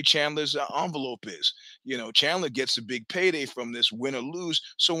how heavy Chandler's envelope is. Chandler gets a big payday from this, win or lose,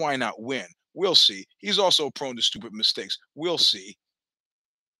 so why not win? We'll see. He's also prone to stupid mistakes. We'll see.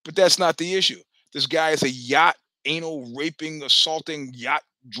 But that's not the issue. This guy is a yacht anal raping, assaulting, yacht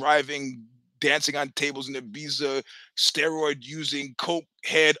driving, dancing on tables in Ibiza, steroid using, coke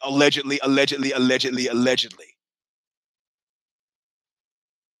head, allegedly, allegedly, allegedly, allegedly.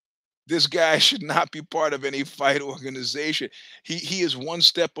 This guy should not be part of any fight organization. He is one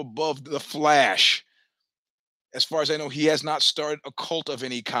step above the Flash. As far as I know, he has not started a cult of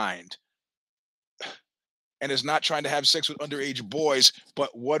any kind and is not trying to have sex with underage boys.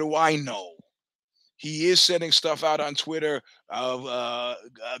 But what do I know? He is setting stuff out on Twitter of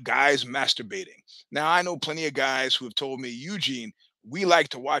guys masturbating. Now, I know plenty of guys who have told me, Eugene, we like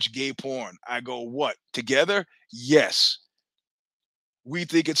to watch gay porn. I go, what? Together? Yes. We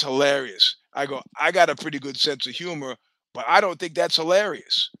think it's hilarious. I go, I got a pretty good sense of humor, but I don't think that's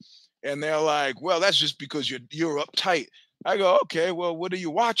hilarious. And they're like, well, that's just because you're uptight. I go, okay, well, what are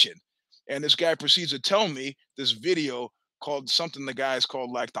you watching? And this guy proceeds to tell me this video called something, the guy's called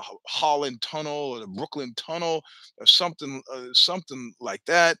like the Holland Tunnel or the Brooklyn Tunnel or something like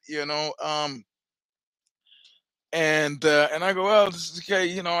that, and I go, well, this is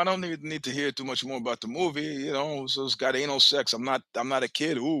okay, I don't need to hear too much more about the movie, so it's got anal sex. I'm not a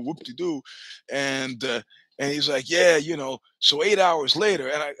kid. Ooh, whoop de doo. And he's like, yeah, so 8 hours later,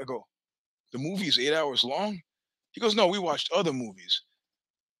 and I go, the movie's 8 hours long? He goes, no, we watched other movies.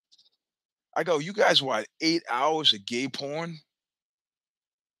 I go, you guys watch 8 hours of gay porn?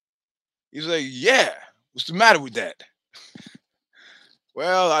 He's like, yeah. What's the matter with that?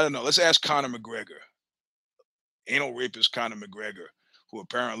 Well, I don't know. Let's ask Conor McGregor. Anal rapist Conor McGregor, who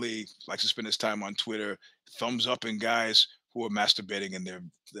apparently likes to spend his time on Twitter, thumbs up in guys who are masturbating in their.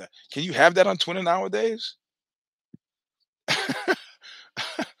 Can you have that on Twitter nowadays?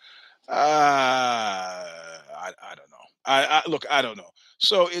 I don't know. I look. I don't know.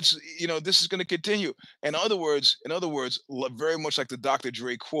 So it's this is going to continue. In other words, very much like the Dr.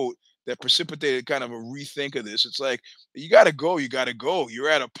 Dre quote that precipitated kind of a rethink of this. It's like you got to go. You got to go. You're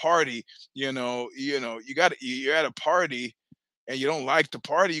at a party. You're at a party and you don't like the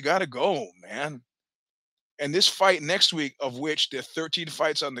party. You got to go, man. And this fight next week, of which there are 13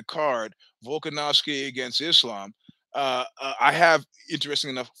 fights on the card, Volkanovski against Islam. I have, interesting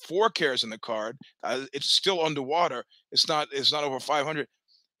enough, 4 cares in the card. It's still underwater. It's not over 500.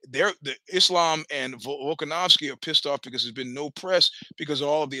 The Islam and Volkanovski are pissed off because there's been no press because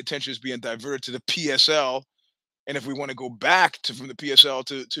all of the attention is being diverted to the PSL. And if we want to go back to from the PSL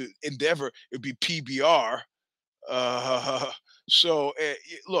to Endeavor, it would be PBR. Uh,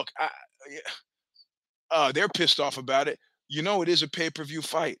 look, they're pissed off about it. It is a pay-per-view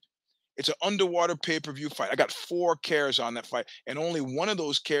fight. It's an underwater pay-per-view fight. I got 4 cares on that fight, and only one of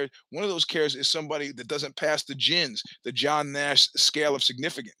those cares is somebody that doesn't pass the GINS, the John Nash scale of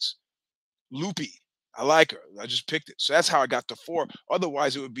significance. Loopy. I like her. I just picked it. So that's how I got to 4.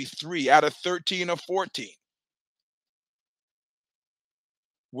 Otherwise, it would be 3 out of 13 or 14.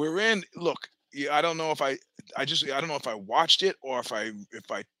 We're in. Look, yeah, I don't know if I watched it or if I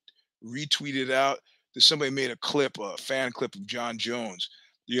retweeted out that somebody made a clip, a fan clip of John Jones.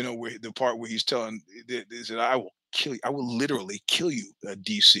 Where the part where he's telling is that I will kill you. I will literally kill you,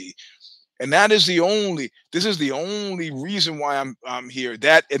 DC. And that is the only. This is the only reason why I'm here.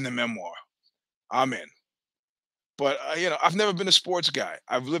 That in the memoir, I'm in. But I've never been a sports guy.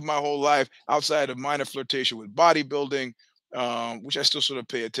 I've lived my whole life outside of minor flirtation with bodybuilding, which I still sort of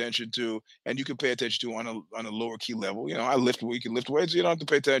pay attention to, and you can pay attention to on a lower key level. I lift where you can lift weights. You don't have to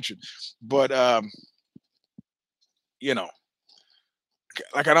pay attention, but you know,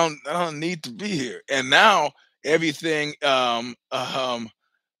 like I don't need to be here. And now everything, yeah,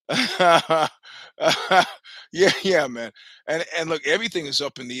 yeah, man. And look, everything is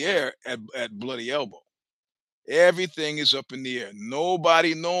up in the air at Bloody Elbow. Everything is up in the air.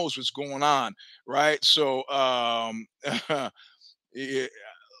 Nobody knows what's going on, right? So, yeah,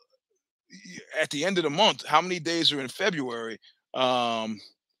 at the end of the month, how many days are in February? Um,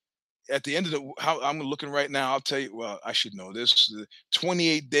 at the end of the how I'm looking right now, I'll tell you. Well, I should know this.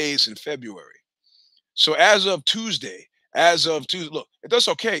 28 days in February. So as of Tuesday, look, that's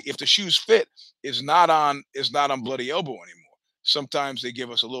okay if the shoes fit. Is not on Bloody Elbow anymore. Sometimes they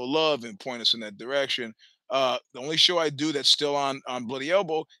give us a little love and point us in that direction. The only show I do that's still on Bloody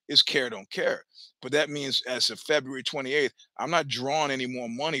Elbow is Care Don't Care, but that means as of February 28th, I'm not drawing any more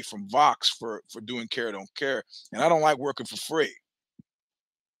money from Vox for doing Care Don't Care, and I don't like working for free.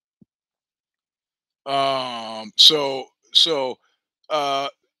 So uh,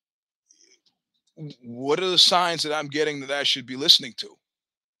 what are the signs that I'm getting that I should be listening to?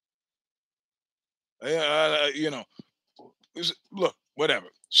 Look, whatever.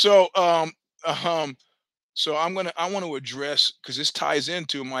 Um, so I want to address, because this ties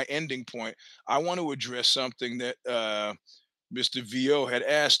into my ending point. I want to address something that Mr. VO had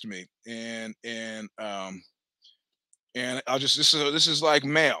asked me, and I'll just this is like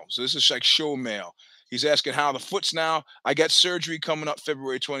mail. So this is like show mail. He's asking how the foot's now. I got surgery coming up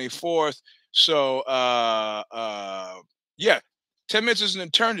February 24th. So yeah, 10 minutes is an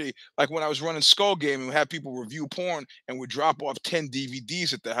eternity. Like when I was running Skull Game and we had people review porn and would drop off 10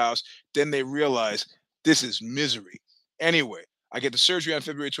 DVDs at the house, then they realize this is misery. Anyway, I get the surgery on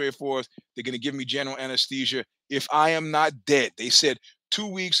February 24th. They're gonna give me general anesthesia. If I am not dead, they said 2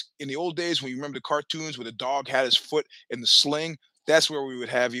 weeks. In the old days when you remember the cartoons where the dog had his foot in the sling, that's where we would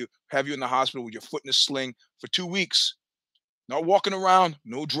have you in the hospital with your foot in a sling for 2 weeks. Not walking around,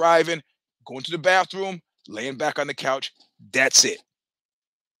 no driving, going to the bathroom, laying back on the couch. That's it.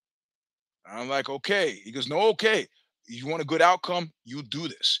 I'm like, okay. He goes, no, okay. You want a good outcome? You do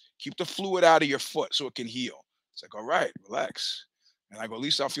this. Keep the fluid out of your foot so it can heal. It's like, all right, relax. And I go, at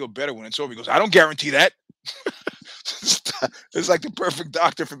least I'll feel better when it's over. He goes, I don't guarantee that. It's like the perfect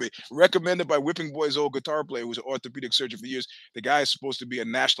doctor for me. Recommended by Whipping Boy's old guitar player, who's an orthopedic surgeon for years. The guy is supposed to be a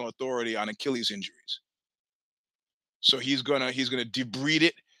national authority on Achilles injuries. So he's gonna debride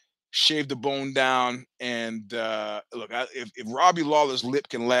it, shave the bone down, and look. If Robbie Lawler's lip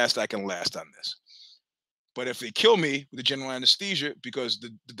can last, I can last on this. But if they kill me with the general anesthesia, because the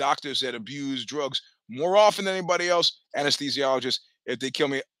doctors that abuse drugs more often than anybody else, anesthesiologists, if they kill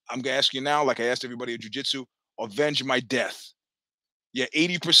me, I'm gonna ask you now, like I asked everybody in jujitsu, avenge my death. Yeah,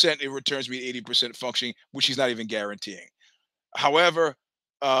 80% it returns me 80% functioning, which he's not even guaranteeing. However,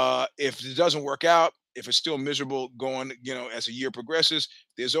 If it doesn't work out, if it's still miserable going, as a year progresses,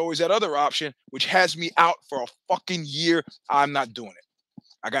 there's always that other option, which has me out for a fucking year. I'm not doing it.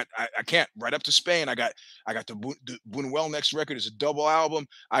 I can't. Right up to Spain. I got the Buñuel next record is a double album.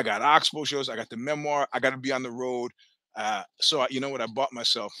 I got Oxbow shows. I got the memoir. I got to be on the road. You know what I bought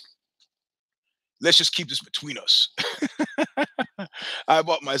myself? Let's just keep this between us. I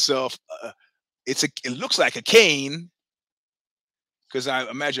bought myself. It looks like a cane because I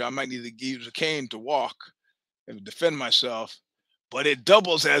imagine I might need to use a cane to walk and defend myself, but it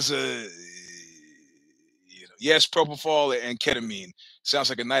doubles as yes, propofol and ketamine.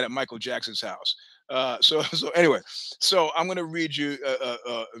 Sounds like a night at Michael Jackson's house. So anyway, so I'm gonna read you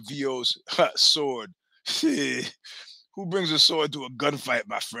Vo's sword. Who brings a sword to a gunfight,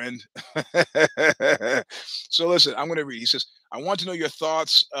 my friend? So listen, I'm gonna read. He says, "I want to know your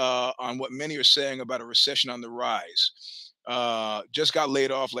thoughts on what many are saying about a recession on the rise. Just got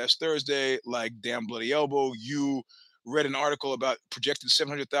laid off last Thursday, like damn bloody elbow. You read an article about projected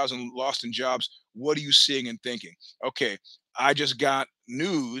 700,000 lost in jobs. What are you seeing and thinking? Okay, I just got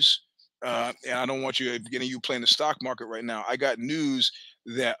news, and I don't want you getting you playing the stock market right now. I got news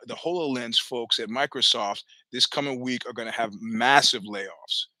that the HoloLens folks at Microsoft this coming week are going to have massive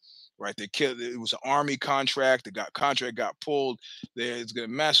layoffs. Right, they killed. It was an army contract. The contract got pulled. There's going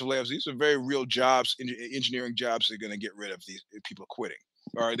to massive layoffs. These are very real jobs, engineering jobs. They're going to get rid of these people quitting.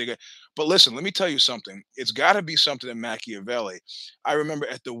 All right, but listen, let me tell you something. It's got to be something in Machiavelli. I remember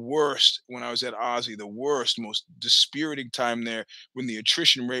at the worst when I was at Ozzy, the worst, most dispiriting time there when the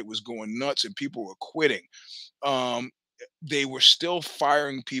attrition rate was going nuts and people were quitting. Um, they were still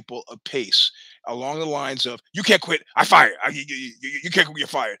firing people apace along the lines of "You can't quit, I fire. You can't quit, you're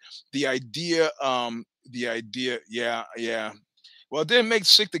fired." Yeah, yeah. Well, it didn't make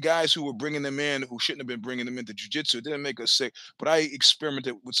sick the guys who were bringing them in, who shouldn't have been bringing them into jujitsu. It didn't make us sick, but I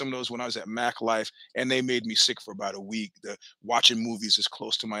experimented with some of those when I was at Mac Life, and they made me sick for about a week. The watching movies as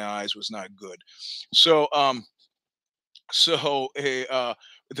close to my eyes was not good. So,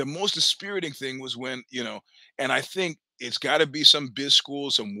 the most dispiriting thing was when, and I think it's got to be some biz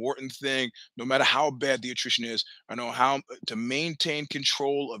school, some Wharton thing. No matter how bad the attrition is, I know how to maintain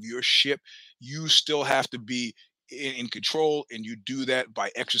control of your ship. You still have to be in control, and you do that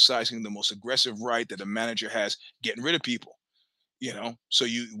by exercising the most aggressive right that a manager has, getting rid of people. So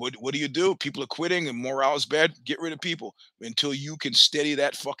what do? People are quitting and morale is bad. Get rid of people until you can steady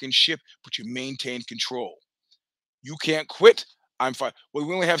that fucking ship, but you maintain control. You can't quit. I'm fired. Well,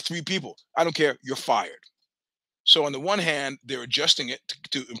 we only have three people. I don't care. You're fired. So on the one hand, they're adjusting it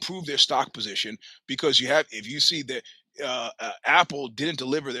to improve their stock position because if you see that Apple didn't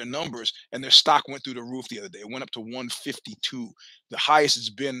deliver their numbers and their stock went through the roof the other day. It went up to 152, the highest it's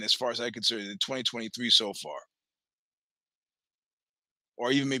been as far as I consider in 2023 so far,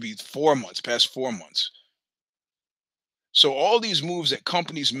 or even maybe 4 months, past 4 months. So all these moves that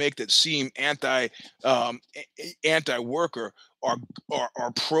companies make that seem anti worker are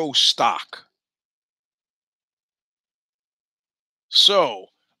pro stock. So,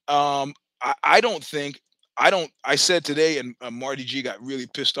 I don't think I don't. I said today, and Marty G got really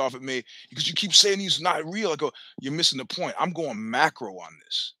pissed off at me because you keep saying he's not real. I go, you're missing the point. I'm going macro on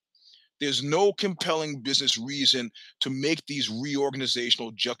this. There's no compelling business reason to make these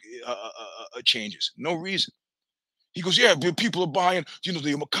reorganizational changes. No reason. He goes, yeah, but people are buying.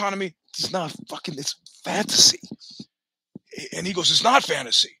 The economy. It's not fucking. It's fantasy. And he goes, it's not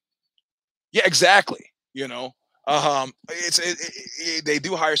fantasy. Yeah, exactly. They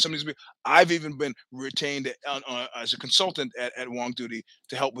do hire some of these people. I've even been retained as a consultant at Wong Duty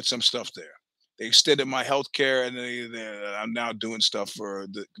to help with some stuff there. They extended my health care, and I'm now doing stuff for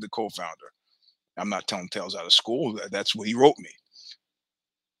the co-founder. I'm not telling tales out of school. That's what he wrote me.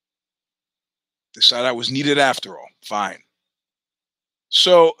 Decided I was needed after all. Fine.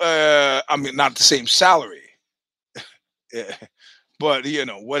 So I mean, not the same salary. Yeah. But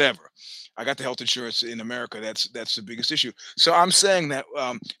whatever. I got the health insurance in America. That's the biggest issue. So I'm saying that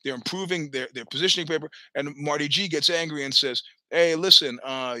they're improving their positioning paper, and Marty G gets angry and says, "Hey, listen,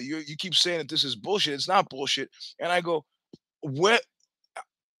 you keep saying that this is bullshit. It's not bullshit." And I go, "When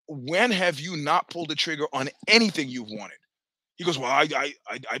have you not pulled the trigger on anything you've wanted?" He goes, "Well, I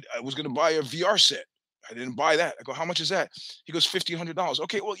was going to buy a VR set. I didn't buy that." I go, "How much is that?" He goes, $1,500.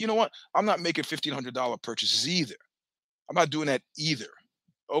 Okay, well, you know what? I'm not making $1,500 purchases either. I'm not doing that either.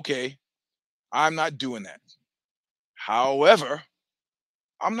 Okay, I'm not doing that. However,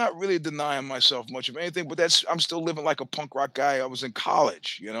 I'm not really denying myself much of anything, but I'm still living like a punk rock guy. I was in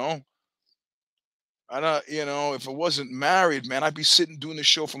college. I don't, if I wasn't married, man, I'd be sitting doing the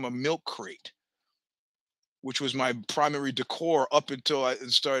show from a milk crate. which was my primary decor up until I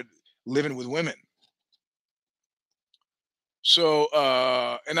started living with women. So,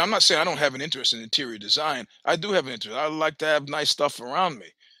 and I'm not saying I don't have an interest in interior design. I do have an interest. I like to have nice stuff around me,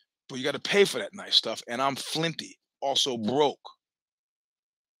 but you got to pay for that nice stuff. And I'm flinty, also broke.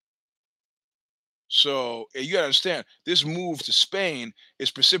 So you got to understand this move to Spain is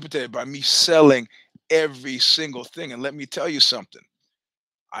precipitated by me selling every single thing. And let me tell you something.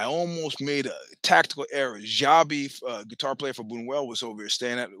 I almost made a tactical error. Jabi, guitar player for Buñuel, was over here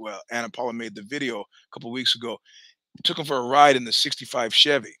staying at. Well, Anna Paula made the video a couple weeks ago. Took him for a ride in the '65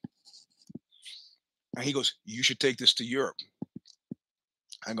 Chevy, and he goes, "You should take this to Europe."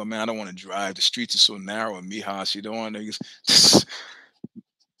 I go, "Man, I don't want to drive. The streets are so narrow in Mijas. You don't want to." He goes,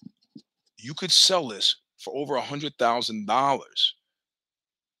 "You could sell this for over $100,000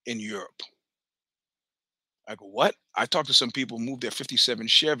 in Europe." I go, "What?" I talked to some people who moved their '57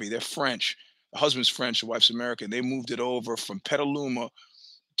 Chevy. They're French. The husband's French, the wife's American. They moved it over from Petaluma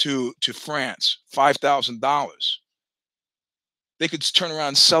to France, $5,000. They could turn around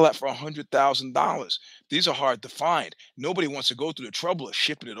and sell that for $100,000. These are hard to find. Nobody wants to go through the trouble of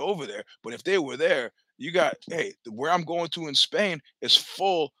shipping it over there. But if they were there, you got, hey, where I'm going to in Spain is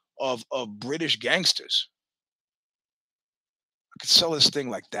full of British gangsters. I could sell this thing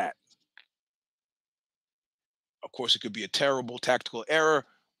like that. Of course, it could be a terrible tactical error,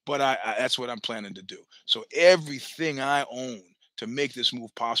 but that's what I'm planning to do. So everything I own to make this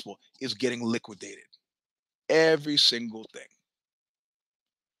move possible is getting liquidated. Every single thing.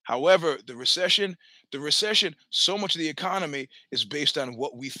 However, the recession, so much of the economy is based on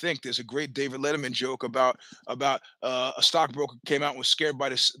what we think. There's a great David Letterman joke about a stockbroker came out and was scared by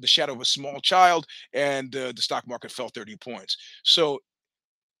the shadow of a small child, and the stock market fell 30 points. So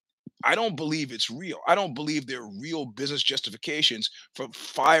I don't believe it's real. I don't believe there are real business justifications for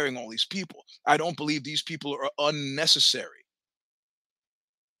firing all these people. I don't believe these people are unnecessary.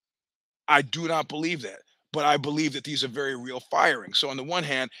 I do not believe that. But I believe that these are very real firings. So on the one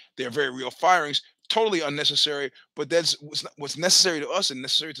hand, they're very real firings, totally unnecessary. But that's what's necessary to us and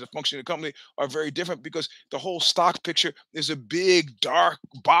necessary to the function of the company are very different because the whole stock picture is a big dark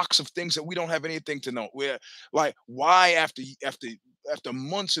box of things that we don't have anything to know. We're like, why after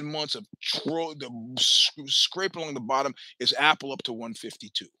months and months of scrape along the bottom is Apple up to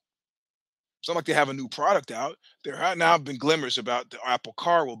 152? It's not like they have a new product out. There have now been glimmers about the Apple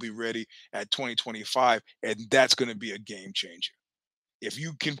Car will be ready at 2025, and that's going to be a game changer. If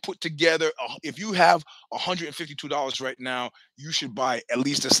you can put together, if you have $152 right now, you should buy at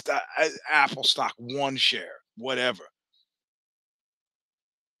least Apple stock, one share, whatever.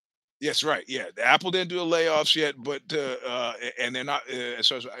 Yes, right. Yeah, the Apple didn't do the layoffs yet, but and they're not as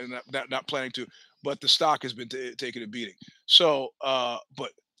far as not planning to. But the stock has been taking a beating. So,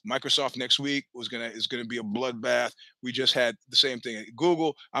 but Microsoft next week is gonna be a bloodbath. We just had the same thing at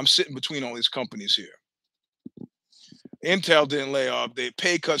Google. I'm sitting between all these companies here. Intel didn't lay off. They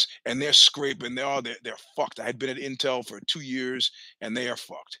pay cuts and they're scraping. They're fucked. I had been at Intel for 2 years and they are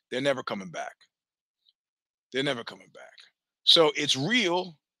fucked. They're never coming back. They're never coming back. So it's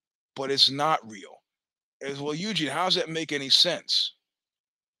real, but it's not real. As well, Eugene, how does that make any sense?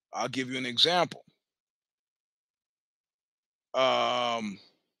 I'll give you an example. Um,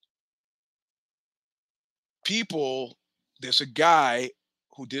 people, there's a guy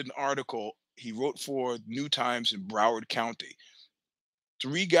who did an article. He wrote for New Times in Broward County.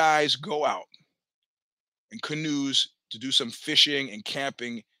 Three guys go out in canoes to do some fishing and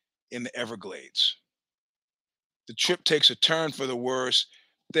camping in the Everglades. The trip takes a turn for the worse.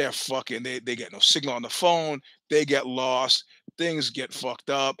 They're fucking. They get no signal on the phone. They get lost. Things get fucked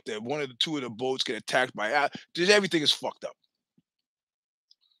up. That one of the two of the boats get attacked by. Just everything is fucked up.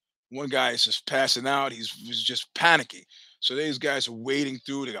 One guy is just passing out. He's just panicking. So these guys are wading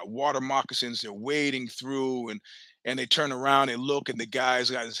through. They got water moccasins. They're wading through, and they turn around. They look, and the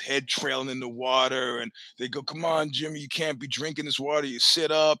guy's got his head trailing in the water. And they go, "Come on, Jimmy, you can't be drinking this water. You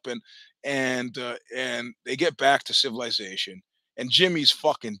sit up." And they get back to civilization. And Jimmy's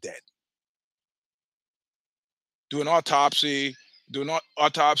fucking dead. Do an autopsy. Do an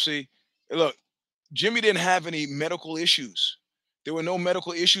autopsy. Look, Jimmy didn't have any medical issues. There were no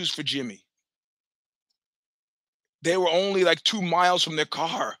medical issues for Jimmy. They were only like 2 miles from their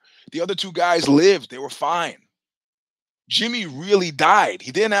car. The other two guys lived. They were fine. Jimmy really died.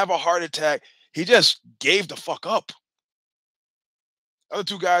 He didn't have a heart attack. He just gave the fuck up. Other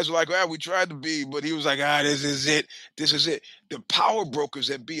two guys were like, "Ah, we tried to be," but he was like, "Ah, this is it. This is it." The power brokers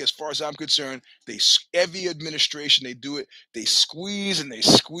that be, as far as I'm concerned, every administration they do it. They squeeze and they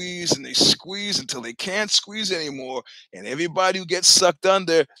squeeze and they squeeze until they can't squeeze anymore, and everybody who gets sucked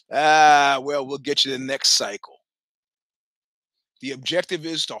under, well, we'll get you the next cycle. The objective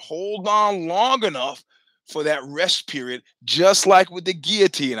is to hold on long enough for that rest period, just like with the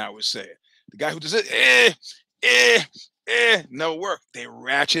guillotine. I would say the guy who does it, no work. They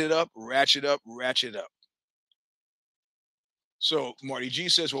ratchet it up, ratchet up, ratchet up. So Marty G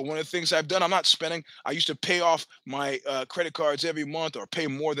says, well, one of the things I've done, I'm not spending. I used to pay off my credit cards every month or pay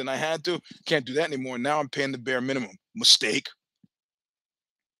more than I had to. Can't do that anymore. Now I'm paying the bare minimum. Mistake.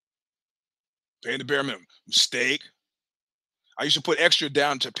 Paying the bare minimum. Mistake. I used to put extra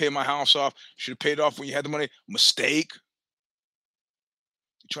down to pay my house off. Should have paid off when you had the money. Mistake.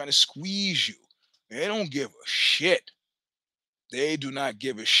 They're trying to squeeze you. They don't give a shit. They do not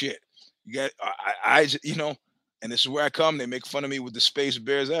give a shit. You got, and this is where I come. They make fun of me with the space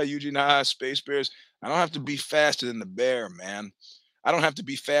bears. Ah, Eugene, space bears. I don't have to be faster than the bear, man. I don't have to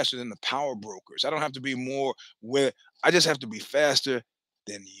be faster than the power brokers. I don't have to be more where I just have to be faster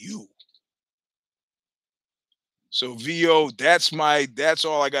than you. So VO, that's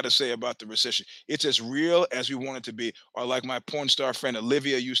all I got to say about the recession. It's as real as we want it to be. Or like my porn star friend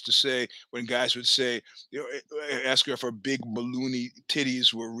Olivia used to say when guys would say, ask her if her big balloony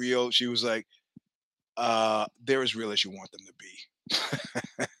titties were real. She was like, they're as real as you want them to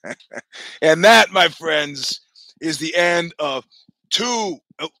be. And that, my friends, is the end of two,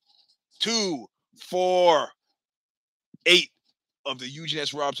 oh, 248 of the Eugene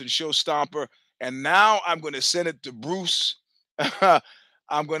S. Robinson Show Stomper. And now I'm going to send it to Bruce.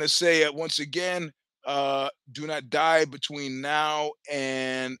 I'm going to say it once again, do not die between now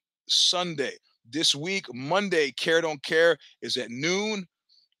and Sunday. This week, Monday, Care Don't Care is at noon.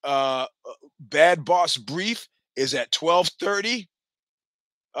 Bad Boss Brief is at 12:30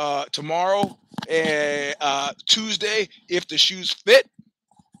 tomorrow. And Tuesday, If the Shoes Fit.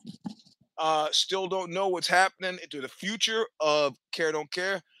 Still don't know what's happening into the future of Care Don't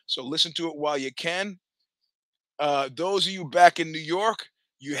Care. So listen to it while you can. Those of you back in New York,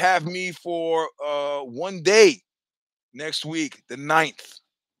 you have me for one day next week, the 9th.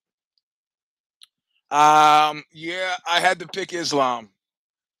 Yeah, I had to pick Islam.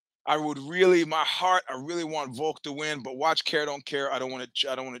 I would really, my heart, I really want Volk to win, but watch Care Don't Care. I don't want to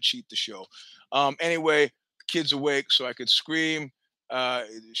cheat the show. Anyway, the kid's awake, so I could scream.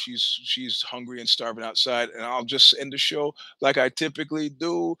 She's hungry and starving outside, and I'll just end the show like I typically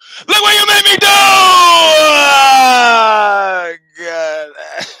do. Look what you made me do!